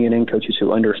so bringing in coaches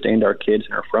who understand our kids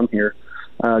and are from here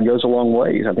goes a long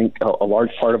way. I think a large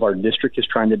part of our district is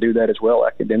trying to do that as well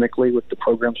academically with the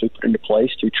programs we put into place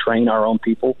to train our own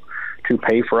people, to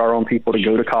pay for our own people to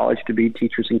go to college to be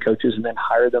teachers and coaches, and then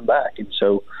hire them back. And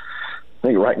so I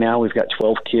think right now we've got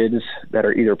 12 kids that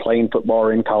are either playing football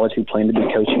or in college who plan to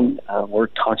be coaching. We're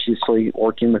consciously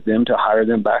working with them to hire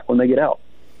them back when they get out.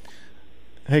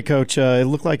 Hey, Coach, it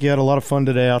looked like you had a lot of fun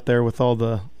today out there with all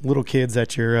the little kids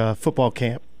at your football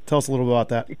camp. Tell us a little about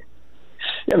that.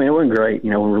 Yeah, I mean, it went great.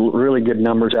 Really good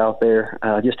numbers out there.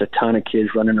 Just a ton of kids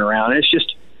running around. It's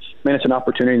just it's an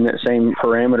opportunity in that same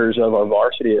parameters of our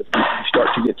varsity. If you start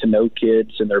to get to know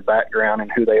kids and their background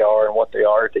and who they are and what they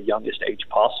are at the youngest age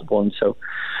possible. And so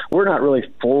we're not really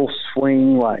full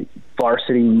swing, like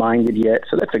varsity minded yet.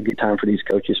 So that's a good time for these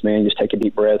coaches, man. Just take a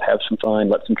deep breath, have some fun,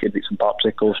 let some kids eat some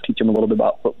popsicles, teach them a little bit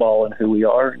about football and who we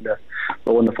are, and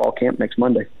roll into fall camp next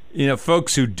Monday. You know,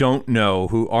 folks who don't know,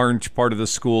 who aren't part of the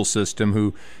school system,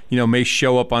 who, you know, may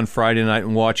show up on Friday night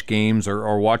and watch games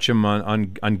or watch them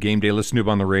on game day, listen to them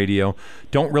on the radio,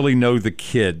 don't really know the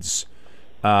kids.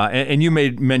 And you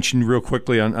made mention real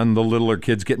quickly on the littler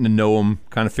kids, getting to know them,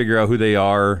 kind of figure out who they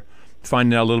are,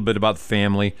 finding out a little bit about the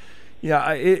family.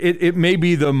 Yeah, it may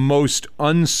be the most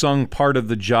unsung part of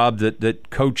the job that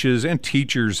coaches and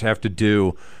teachers have to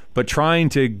do, but trying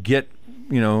to get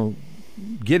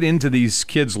into these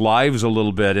kids' lives a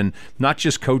little bit and not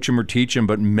just coach them or teach them,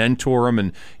 but mentor them,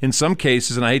 and in some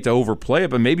cases, and I hate to overplay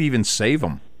it, but maybe even save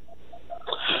them.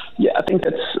 Yeah, I think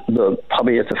it's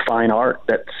a fine art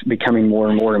that's becoming more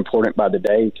and more important by the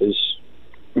day, because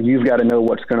you've got to know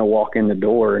what's going to walk in the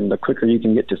door, and the quicker you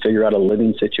can get to figure out a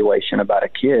living situation about a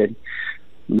kid,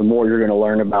 the more you're going to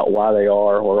learn about why they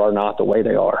are or are not the way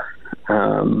they are.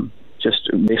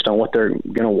 Just based on what they're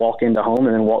going to walk into home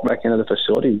and then walk back into the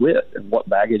facility with, and what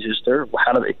baggage is there.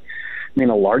 How do they? I mean,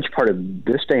 a large part of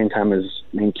this day and time is,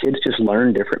 kids just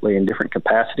learn differently in different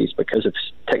capacities because of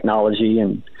technology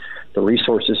and the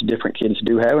resources different kids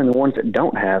do have and the ones that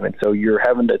don't have. And so you're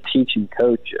having to teach and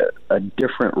coach a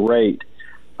different rate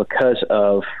because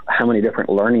of how many different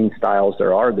learning styles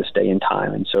there are this day and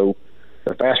time. And so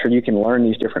the faster you can learn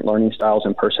these different learning styles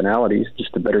and personalities,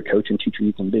 just the better coach and teacher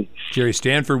you can be. Gerry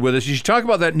Stanford with us. You should talk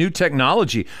about that new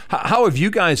technology. How have you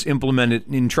guys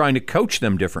implemented in trying to coach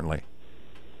them differently?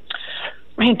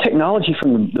 Man, technology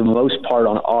from the most part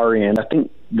on our end, I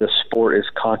think the sport is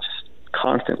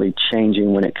constantly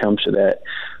changing when it comes to that.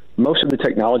 Most of the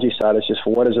technology side is just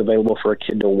what is available for a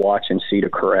kid to watch and see to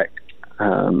correct.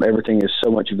 Everything is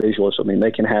so much visual. So,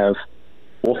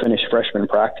 we'll finish freshman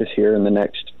practice here in the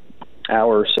next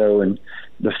hour or so, and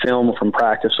the film from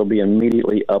practice will be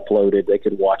immediately uploaded. They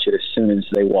could watch it as soon as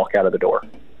they walk out of the door.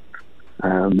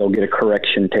 They'll get a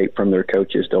correction tape from their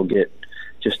coaches. They'll get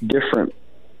just different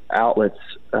outlets,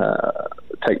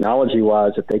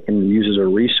 technology-wise, that they can use as a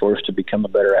resource to become a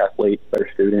better athlete, better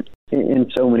student in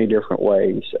so many different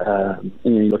ways.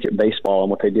 You look at baseball and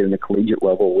what they did in the collegiate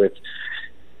level with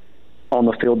on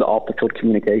the field to off the field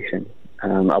communication.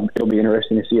 It'll be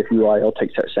interesting to see if UIL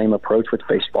takes that same approach with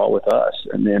baseball with us.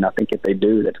 And then I think if they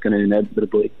do, that's going to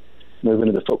inevitably move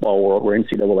into the football world, where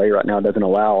NCAA right now doesn't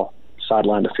allow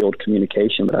sideline to field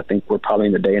communication. But I think we're probably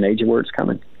in the day and age of where it's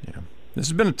coming. Yeah. This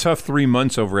has been a tough 3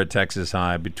 months over at Texas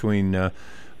High between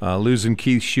losing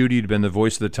Keith Schutte, who'd been the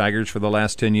voice of the Tigers for the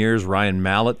last 10 years, Ryan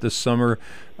Mallett this summer.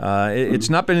 It's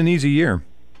not been an easy year.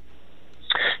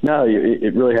 No,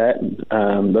 it really hadn't.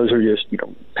 Those are just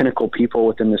pinnacle people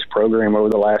within this program over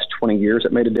the last 20 years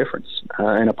that made a difference,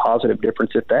 and a positive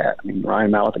difference at that.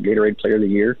 Ryan Mallett, the Gatorade Player of the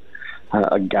Year,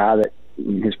 a guy that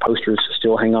his posters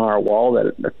still hang on our wall that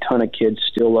a ton of kids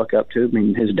still look up to.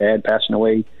 His dad passing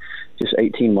away just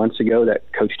 18 months ago that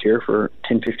coached here for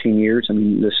 10, 15 years,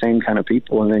 and the same kind of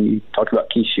people. And then you talked about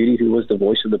Keith Schutte, who was the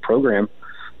voice of the program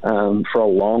for a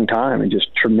long time and just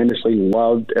tremendously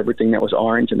loved everything that was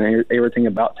orange and everything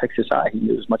about Texas High. He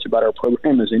knew as much about our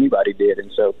program as anybody did.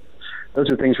 And so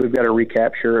those are things we've got to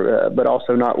recapture, but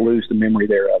also not lose the memory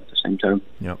thereof at the same time.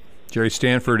 Yep. Gerry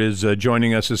Stanford is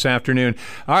joining us this afternoon.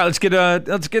 All right, let's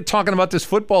get talking about this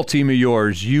football team of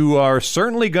yours. You are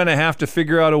certainly going to have to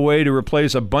figure out a way to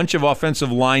replace a bunch of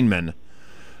offensive linemen,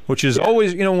 which is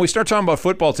always, when we start talking about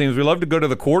football teams, we love to go to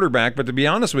the quarterback, but to be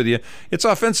honest with you, it's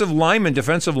offensive linemen,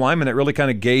 defensive linemen that really kind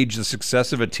of gauge the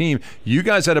success of a team. You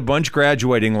guys had a bunch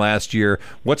graduating last year.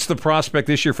 What's the prospect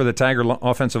this year for the Tiger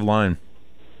offensive line?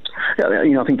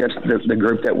 Yeah, I think that's the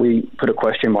group that we put a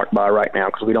question mark by right now,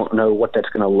 because we don't know what that's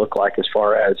going to look like as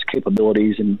far as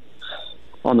capabilities and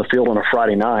on the field on a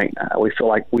Friday night. We feel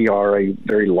like we are a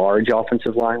very large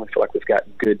offensive line. We feel like we've got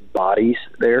good bodies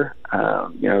there.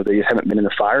 They just haven't been in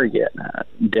the fire yet.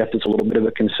 Depth is a little bit of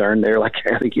a concern there. Like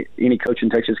I think any coach in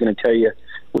Texas is going to tell you,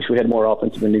 wish we had more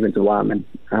offensive and defensive linemen.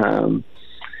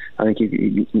 I think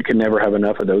you can never have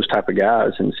enough of those type of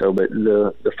guys. And so, but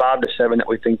the 5 to 7 that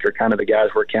we think are kind of the guys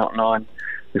we're counting on,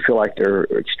 we feel like they're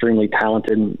extremely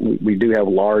talented. We do have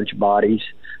large bodies,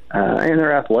 and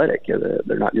they're athletic.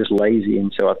 They're not just lazy.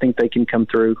 And so I think they can come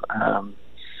through.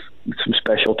 Some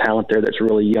special talent there that's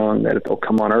really young, that if they'll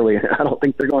come on early, I don't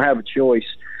think they're going to have a choice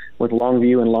with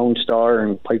Longview and Lone Star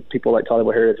and people like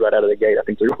Tolleyville Heritage right out of the gate. I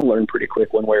think they're going to learn pretty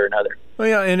quick one way or another. Well,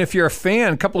 yeah, and if you're a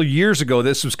fan, a couple of years ago,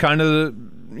 this was kind of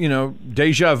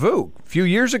deja vu. A few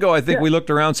years ago, I think we looked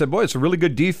around and said, boy, it's a really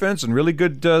good defense and really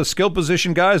good skill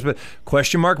position guys, but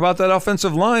question mark about that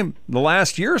offensive line. The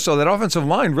last year or so, that offensive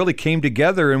line really came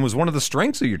together and was one of the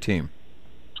strengths of your team.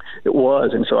 It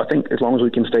was, and so I think as long as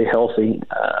we can stay healthy,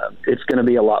 it's going to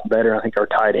be a lot better. I think our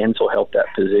tight ends will help that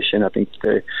position. I think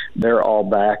they're all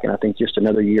back, and I think just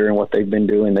another year in what they've been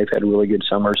doing, they've had really good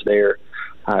summers there.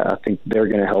 I think they're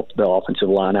going to help the offensive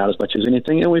line out as much as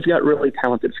anything. And we've got really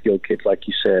talented, skilled kids, like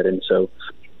you said. And so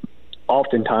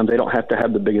oftentimes they don't have to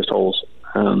have the biggest holes.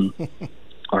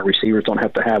 Our receivers don't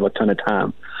have to have a ton of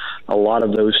time. A lot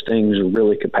of those things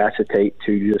really capacitate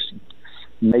to just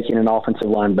making an offensive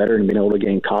line better and being able to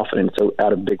gain confidence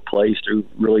out of big plays through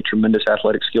really tremendous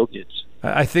athletic skill kids.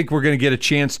 I think we're going to get a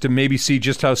chance to maybe see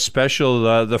just how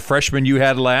special the freshman you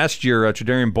had last year,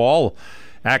 Tredarian Ball,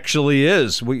 actually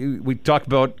is. We talked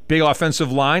about big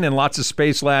offensive line and lots of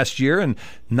space last year, and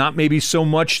not maybe so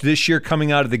much this year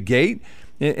coming out of the gate.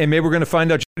 And maybe we're going to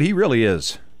find out what he really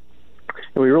is.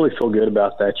 And we really feel good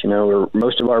about that.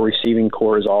 Most of our receiving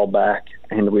core is all back,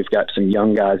 and we've got some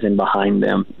young guys in behind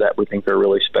them that we think are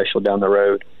really special down the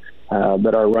road.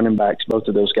 But our running backs, both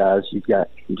of those guys, you've got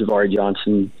Javari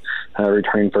Johnson,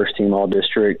 returning first-team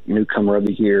All-District, newcomer of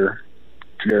the year,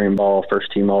 Tredarian Ball,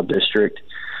 first-team All-District.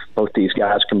 Both these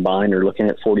guys combined are looking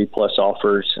at 40-plus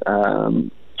offers,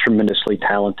 tremendously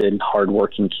talented,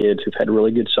 hardworking kids who've had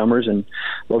really good summers, and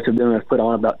both of them have put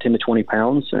on about 10 to 20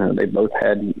 pounds. They both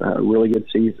had really good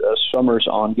summers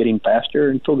on getting faster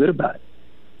and feel good about it.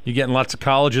 You getting lots of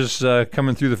colleges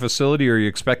coming through the facility, or are you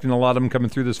expecting a lot of them coming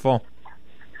through this fall?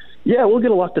 Yeah, we'll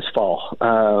get a lot this fall.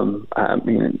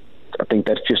 I think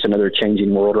that's just another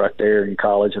changing world right there in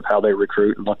college of how they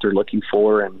recruit and what they're looking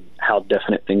for and how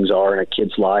definite things are in a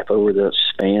kid's life over the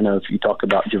span of, you talk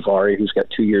about Javari, who's got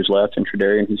 2 years left, and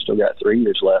Tredarian, who's still got 3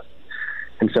 years left.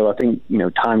 And so I think,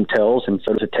 time tells, and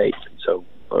so does it take. So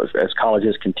as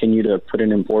colleges continue to put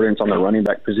an importance on the running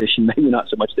back position, maybe not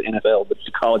so much the NFL, but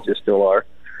the colleges still are,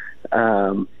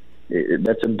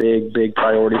 that's a big, big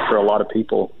priority for a lot of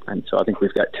people. And so I think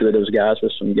we've got 2 of those guys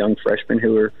with some young freshmen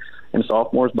and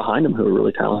sophomores behind them who are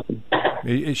really talented.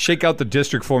 Shake out the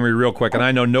district for me real quick. And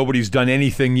I know nobody's done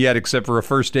anything yet except for a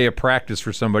first day of practice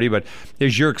for somebody, but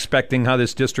as you're expecting how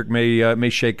this district may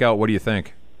shake out, what do you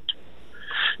think?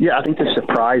 Yeah, I think the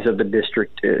surprise of the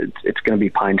district, it's going to be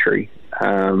Pine Tree.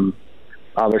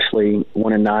 Obviously,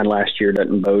 1-9 last year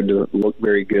doesn't bode to look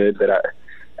very good, but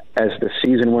as the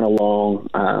season went along,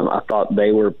 I thought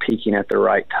they were peaking at the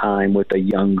right time with a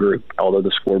young group, although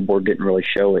the scoreboard didn't really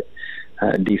show it.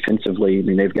 Defensively,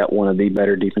 they've got one of the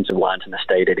better defensive lines in the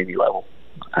state at any level.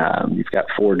 You've got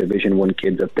 4 Division I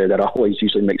kids up there that always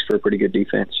usually makes for a pretty good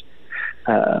defense.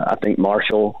 I think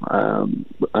Marshall,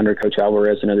 under Coach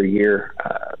Alvarez another year,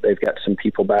 they've got some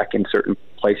people back in certain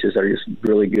places that are just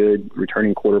really good,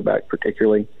 returning quarterback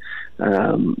particularly.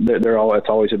 It's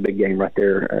always a big game right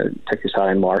there, Texas High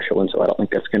and Marshall, and so I don't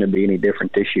think that's going to be any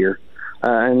different this year.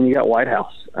 And then you got White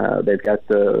House. They've got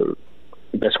the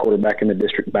best quarterback in the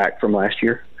district back from last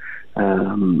year.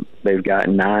 They've got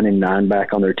 9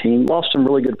 back on their team. Lost some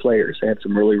really good players. They had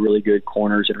some really, really good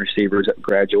corners and receivers that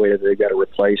graduated. They've got to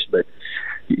replace, but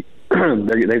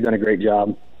they've done a great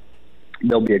job.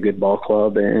 They'll be a good ball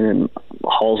club, and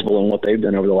Hallsville and what they've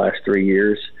done over the last 3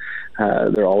 years,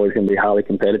 they're always going to be highly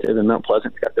competitive. And Mount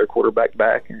Pleasant's got their quarterback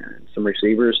back and some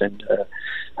receivers and a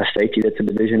safety that's a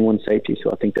Division I safety. So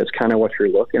I think that's kind of what you're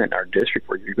looking at in our district,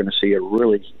 where you're going to see a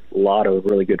lot of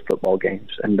really good football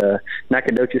games. And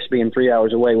Nacogdoches being 3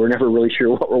 hours away, we're never really sure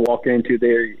what we're walking into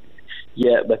there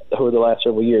yet, but over the last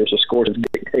several years, the scores have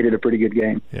dictated a pretty good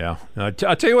game. Yeah. I'll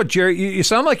tell you what, Gerry, you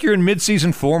sound like you're in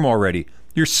mid-season form already.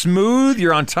 You're smooth.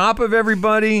 You're on top of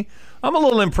everybody. I'm a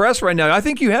little impressed right now. I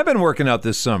think you have been working out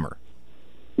this summer.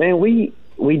 Man, we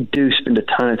do spend a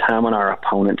ton of time on our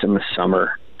opponents in the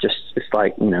summer. Just it's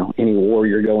like, any war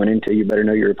you're going into, you better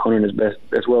know your opponent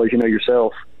as well as you know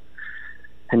yourself.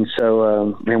 And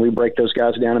so, we break those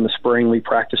guys down in the spring. We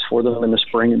practice for them in the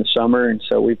spring and the summer, and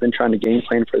so we've been trying to game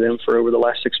plan for them for over the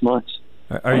last 6 months.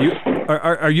 Are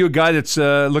you a guy that's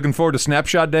looking forward to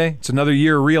Snapshot Day? It's another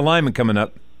year of realignment coming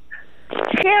up.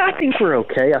 Yeah, I think we're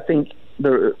okay. I think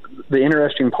the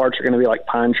interesting parts are going to be like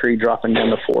Pine Tree dropping down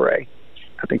to 4A.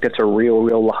 I think that's a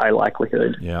real high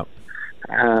likelihood. Yeah.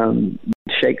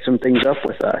 Shake some things up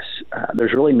with us.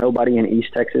 There's really nobody in East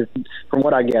Texas. From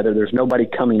what I gather, there's nobody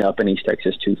coming up in East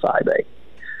Texas to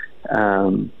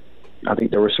 5A. I think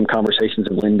there were some conversations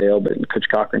in Lindale, but Coach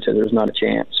Cochran said there's not a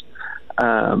chance.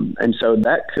 And so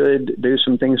that could do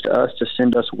some things to us to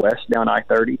send us west down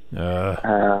I-30.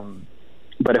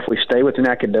 But if we stay with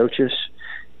Nacogdoches,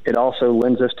 it also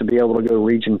lends us to be able to go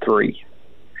Region 3.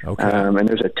 Okay. And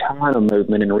there's a ton of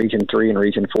movement in Region 3 and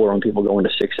Region 4 when people go into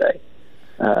 6A.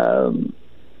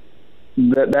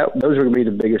 Those are going to be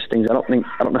the biggest things. I don't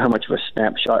know how much of a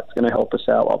snapshot is going to help us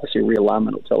out. Obviously,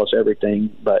 realignment will tell us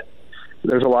everything, but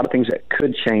there's a lot of things that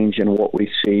could change in what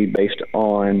we see based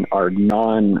on our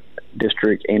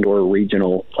non-district and or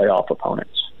regional playoff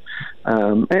opponents.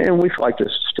 And we feel like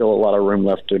there's still a lot of room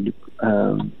left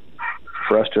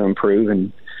for us to improve,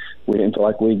 and we didn't feel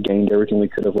like we gained everything we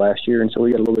could have last year, and so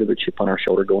we got a little bit of a chip on our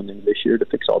shoulder going into this year to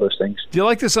fix all those things. Do you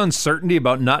like this uncertainty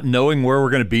about not knowing where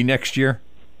we're going to be next year?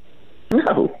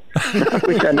 No.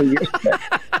 We kind of used to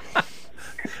that.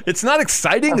 It's not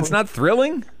exciting? It's not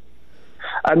thrilling?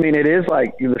 I mean, it is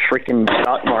like the freaking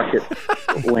stock market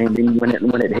landing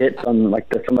when it hits on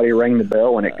somebody rang the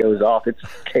bell when it goes off. It's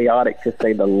chaotic to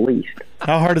say the least.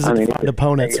 How hard is it to find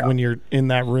opponents when you're in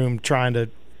that room trying to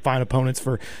find opponents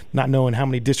for not knowing how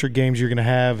many district games you're going to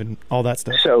have and all that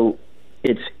stuff? So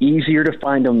it's easier to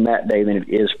find them that day than it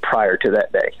is prior to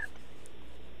that day.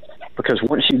 Because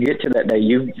once you get to that day,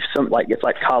 it's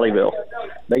like Colleyville.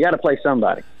 They got to play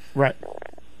somebody. Right.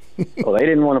 Well, they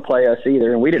didn't want to play us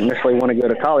either, and we didn't necessarily want to go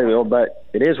to Colleyville, but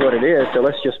it is what it is, so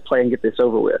let's just play and get this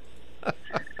over with.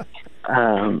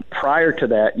 Prior to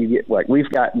that, we've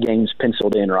got games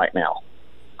penciled in right now,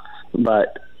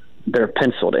 but they're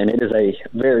penciled, and it is a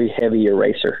very heavy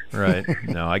eraser. Right.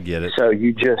 No, I get it. So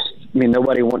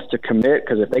nobody wants to commit,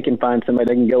 because if they can find somebody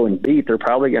they can go and beat, they're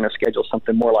probably going to schedule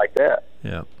something more like that.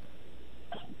 Yeah.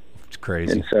 It's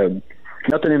crazy. And so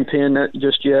nothing in pen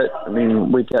just yet. I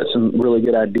mean, we've got some really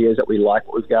good ideas that we like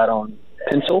what we've got on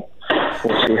pencil.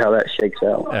 We'll see how that shakes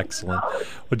out. Excellent.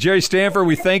 Well, Gerry Stanford,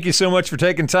 we thank you so much for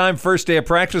taking time. First day of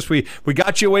practice. We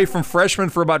got you away from freshmen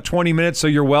for about 20 minutes, so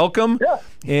you're welcome. Yeah.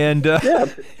 And I'm here on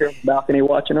the balcony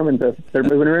watching them, and they're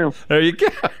moving around. There you go.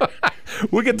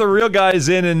 We'll get the real guys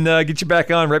in and get you back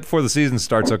on right before the season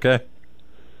starts, okay?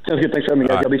 Sounds good. Thanks for having me,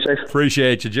 guys. Y'all be safe.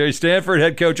 Appreciate you. Gerry Stanford,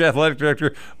 head coach, athletic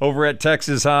director over at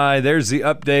Texas High. There's the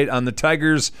update on the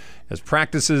Tigers as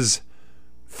practices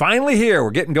finally here. We're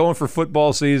getting going for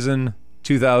football season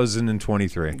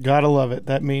 2023. Gotta love it.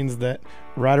 That means that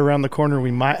right around the corner we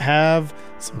might have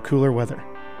some cooler weather.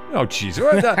 Oh, jeez.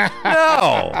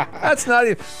 No. That's not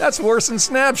even, that's worse than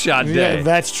snapshot day. Yeah,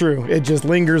 that's true. It just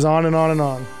lingers on and on and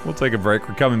on. We'll take a break.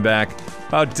 We're coming back.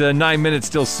 About 9 minutes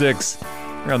till 6.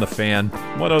 You're on the Fan.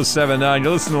 107.9.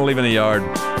 You're listening to Leaving the Yard.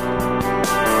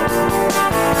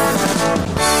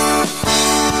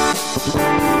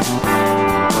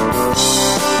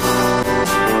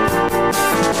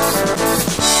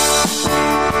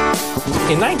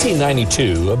 In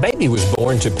 1992, a baby was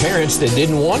born to parents that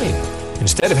didn't want him.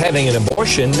 Instead of having an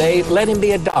abortion, they let him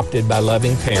be adopted by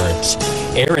loving parents.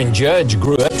 Aaron Judge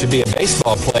grew up to be a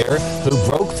baseball player who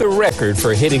broke the record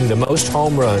for hitting the most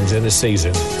home runs in a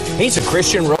season. He's a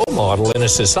Christian role model in a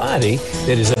society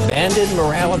that has abandoned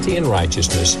morality and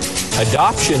righteousness.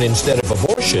 Adoption instead of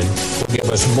abortion will give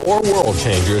us more world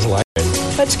changers like him.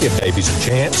 Let's give babies a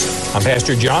chance. I'm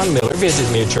Pastor John Miller. Visit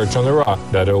me at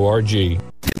churchontherock.org. In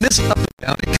this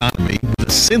up-and-down economy, with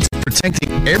a sense of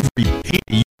protecting every penny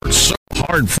you worked so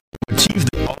hard for to achieve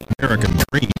the all-American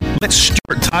dream, let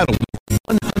Stewart Title, with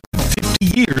 150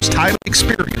 years title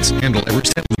experience, handle every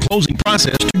step of the closing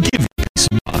process to give you peace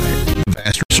of mind.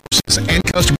 Vast resources and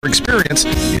customer experience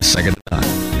is second to none.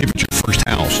 If it's your first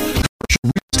house, commercial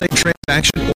real estate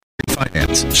transaction, or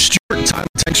refinance, Stewart Title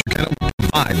Texarkana will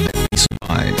provide that peace of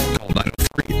mind. Call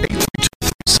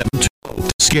 903-832-3720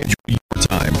 to schedule your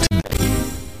time today.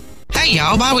 Hey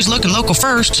y'all, always looking local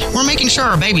first. We're making sure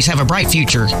our babies have a bright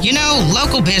future. You know,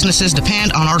 local businesses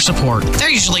depend on our support.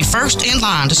 They're usually first in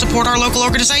line to support our local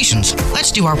organizations.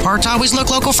 Let's do our part to always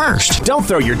look local first. Don't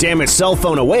throw your damaged cell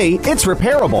phone away. It's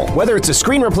repairable. Whether it's a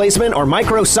screen replacement or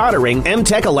micro soldering,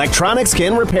 M-Tech Electronics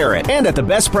can repair it. And at the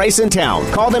best price in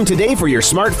town. Call them today for your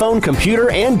smartphone, computer,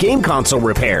 and game console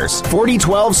repairs.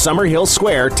 4012 Summer Hill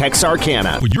Square,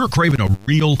 Texarkana. When you're craving a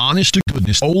real,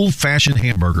 honest-to-goodness, old-fashioned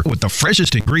hamburger with the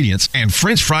freshest ingredients and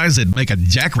French fries that make a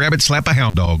jackrabbit slap a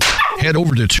hound dog, head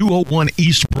over to 201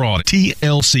 East Broad,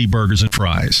 TLC Burgers and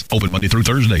Fries. Open Monday through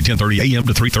Thursday, 10:30 a.m.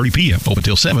 to 3:30 p.m. Open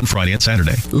till 7 Friday and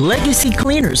Saturday. Legacy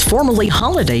Cleaners, formerly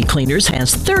Holiday Cleaners,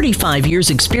 has 35 years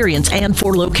experience and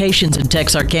 4 locations in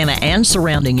Texarkana and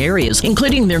surrounding areas,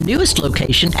 including their newest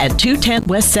location at 210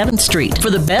 West 7th Street. For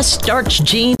the best starched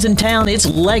jeans in town, it's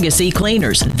Legacy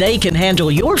Cleaners. They can handle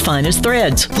your finest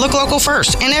threads. Look local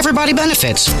first, and everybody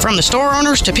benefits. From the store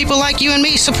owners to people like you and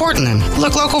me supporting them.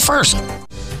 Look local first.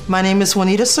 My name is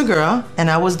Juanita Segura, and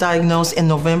I was diagnosed in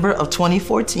November of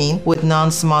 2014 with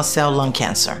non-small cell lung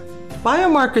cancer.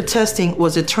 Biomarker testing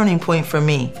was a turning point for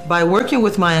me. By working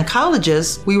with my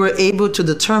oncologist, we were able to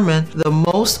determine the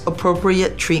most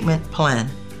appropriate treatment plan.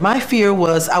 My fear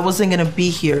was I wasn't going to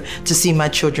be here to see my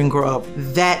children grow up.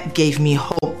 That gave me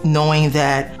hope, knowing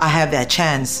that I have that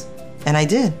chance. And I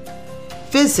did.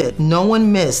 Visit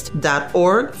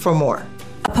noonemissed.org for more.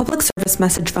 A public service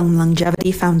message from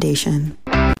Longevity Foundation.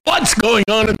 What's going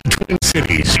on in the Twin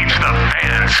Cities? It's the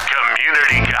Fans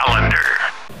Community Calendar.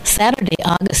 Saturday,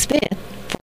 August 5th,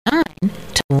 from 9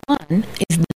 to 1,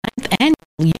 is the 9th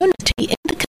Annual Unity in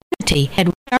the Community at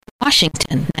Ward,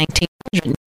 Washington,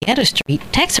 1900 Marietta Street,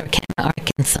 Texarkana,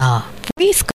 Arkansas.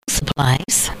 Free school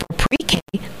supplies for pre-K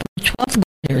through 12th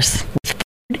graders with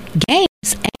food,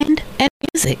 games, and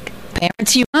music.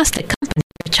 Parents, you must accompany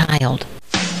your child.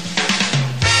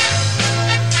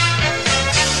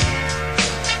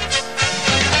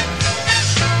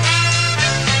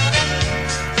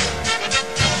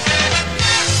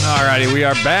 All righty, we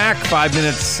are back. 5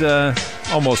 minutes,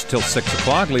 almost till 6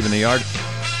 o'clock, leaving the yard.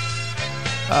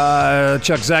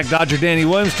 Chuck, Zach, Dodger, Danny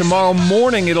Williams. Tomorrow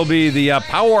morning, it'll be the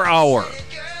Power Hour.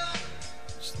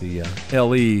 It's the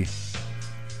LE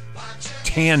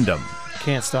tandem.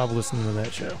 Can't stop listening to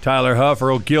that show. Tyler Huff,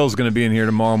 Earl Gill's going to be in here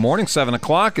tomorrow morning, 7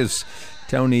 o'clock, as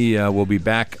Tony will be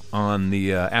back on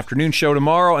the afternoon show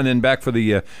tomorrow, and then back for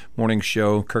the morning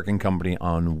show, Kirk and Company,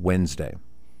 on Wednesday.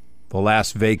 The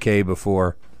last vacay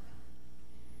before...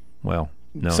 Well,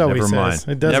 no, so never mind.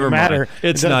 It doesn't never matter. Mind.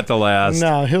 It's not the last.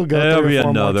 No, he'll go. There'll be 3 or 4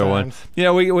 another more one. times.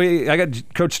 Yeah, I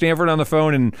got Coach Stanford on the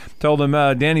phone and told him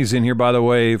Danny's in here, by the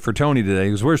way, for Tony today. He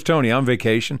goes, "Where's Tony? On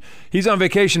vacation." He's on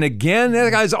vacation again.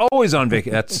 That guy's always on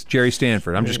vacation. That's Gerry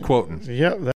Stanford. I'm just quoting.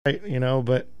 Yep,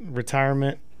 but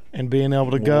retirement and being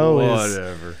able to go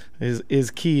is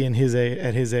key in his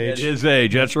at his age. At his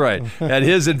age, that's right. At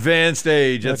his advanced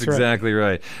age, that's exactly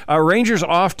right. Rangers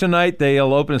off tonight.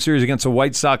 They'll open a series against the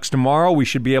White Sox tomorrow. We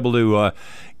should be able to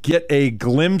get a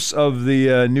glimpse of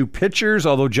the new pitchers,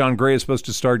 although John Gray is supposed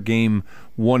to start game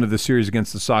 1 of the series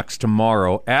against the Sox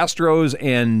tomorrow. Astros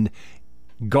and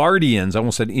Guardians, I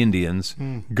almost said Indians.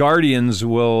 Guardians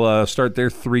will start their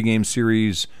 3-game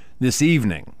series this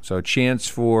evening. So a chance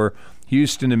for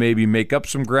Houston to maybe make up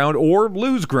some ground or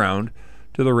lose ground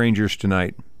to the Rangers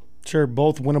tonight. Sure,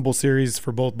 both winnable series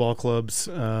for both ball clubs.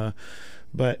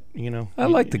 But, I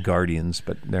like the Guardians,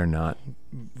 but they're not.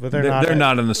 But they're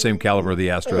not on the same caliber of the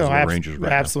Astros and the Rangers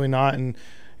right absolutely not. And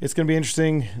it's going to be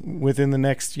interesting within the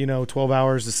next, 12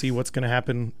 hours to see what's going to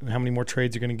happen, how many more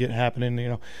trades are going to get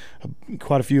happening.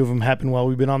 Quite a few of them happen while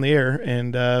we've been on the air.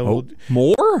 And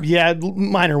more? Yeah,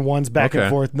 minor ones back and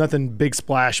forth. Nothing big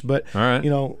splash, but all right.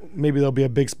 Maybe there'll be a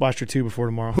big splash or two before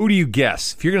tomorrow. Who do you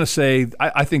guess? If you're going to say,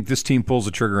 I think this team pulls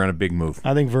the trigger on a big move.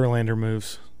 I think Verlander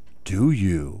moves. Do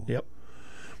you? Yep.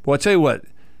 Well, I'll tell you what,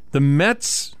 the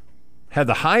Mets had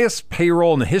the highest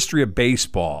payroll in the history of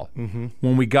baseball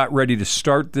when we got ready to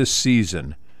start this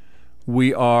season.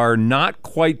 We are not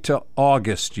quite to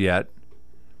August yet,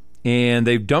 and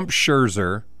they've dumped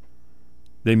Scherzer.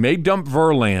 They may dump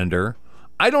Verlander.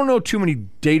 I don't know too many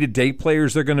day-to-day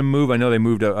players they're going to move. I know they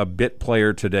moved a bit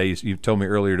player today. You told me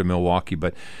earlier to Milwaukee,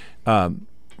 but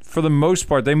for the most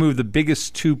part, they moved the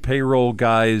biggest 2 payroll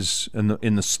guys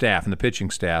in the staff, in the pitching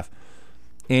staff.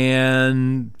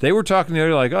 And they were talking the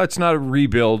other like, it's not a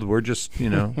rebuild. We're just,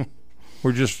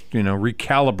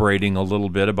 recalibrating a little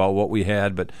bit about what we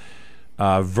had. But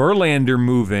Verlander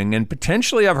moving, and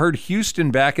potentially I've heard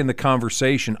Houston back in the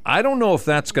conversation. I don't know if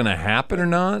that's going to happen or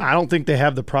not. I don't think they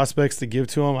have the prospects to give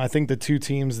to them. I think the 2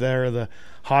 teams that are the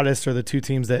hottest are the 2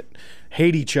 teams that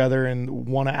hate each other and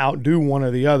want to outdo one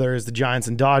or the other is the Giants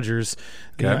and Dodgers.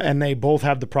 Okay. And they both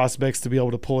have the prospects to be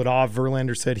able to pull it off.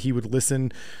 Verlander said he would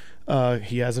listen.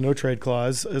 He has a no-trade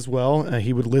clause as well.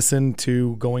 He would listen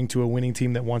to going to a winning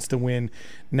team that wants to win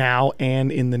now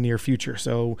and in the near future.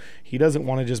 So he doesn't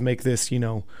want to just make this,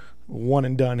 one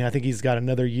and done. I think he's got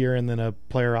another year and then a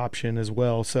player option as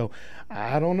well. So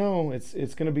I don't know. It's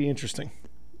going to be interesting.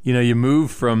 You move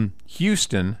from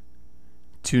Houston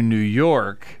to New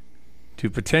York to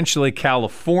potentially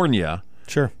California.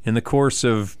 Sure. In the course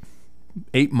of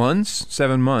 8 months,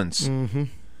 7 months. Mm-hmm.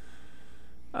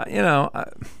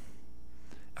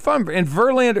 And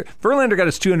Verlander got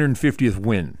his 250th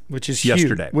win, which is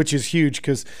yesterday. Huge, which is huge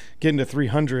because getting to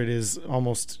 300 is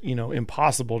almost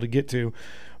impossible to get to,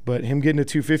 but him getting to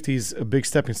 250 is a big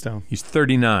stepping stone. He's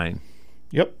 39.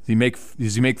 Yep.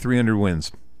 Does he make 300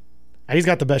 wins? He's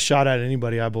got the best shot at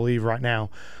anybody, I believe, right now.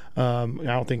 I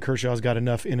don't think Kershaw's got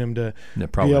enough in him to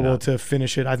be able to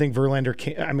finish it. I think Verlander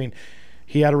can. I mean,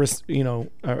 he had a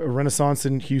renaissance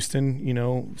in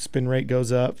Houston. Spin rate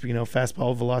goes up.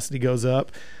 Fastball velocity goes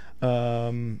up.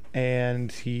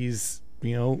 and he's,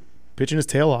 pitching his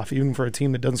tail off, even for a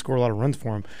team that doesn't score a lot of runs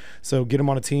for him. So get him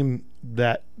on a team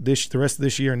that the rest of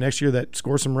this year and next year that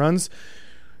scores some runs,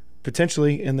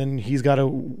 potentially, and then he's got to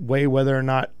weigh whether or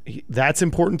not that's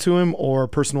important to him or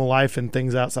personal life and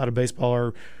things outside of baseball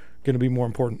are going to be more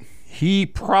important. He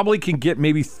probably can get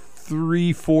maybe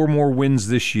 3-4 more wins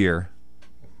this year,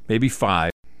 maybe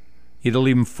 5. It'll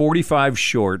leave him 45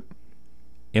 short,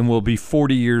 and will be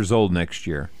 40 years old next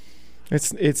year.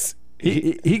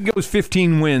 He goes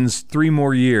 15 wins, 3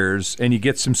 more years, and he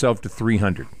gets himself to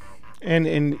 300.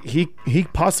 And he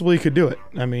possibly could do it.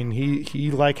 I mean,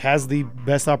 he has the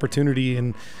best opportunity,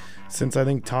 and since I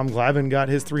think Tom Glavine got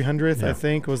his 300th, I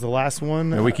think was the last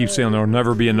one. And we keep saying there'll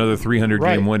never be another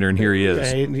 300-game winner, and here he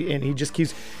is. And he just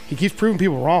keeps proving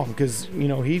people wrong because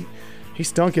he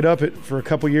stunk it up for a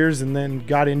couple years and then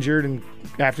got injured, and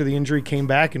after the injury came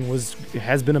back and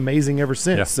has been amazing ever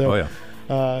since. Yeah. So.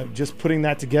 Just putting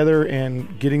that together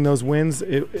and getting those wins,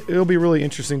 it'll be really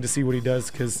interesting to see what he does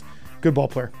because good ball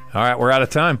player. All right, we're out of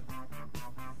time.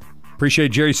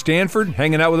 Appreciate Gerry Stanford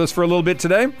hanging out with us for a little bit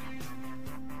today.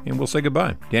 And we'll say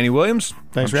goodbye. Danny Williams.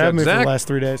 Thanks for having me for the last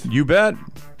 3 days. You bet.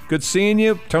 Good seeing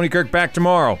you. Tony Kirk back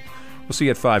tomorrow. We'll see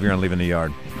you at 5 here on Leaving the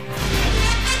Yard.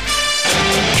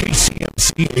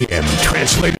 KCMC AM,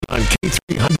 translated on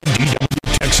K300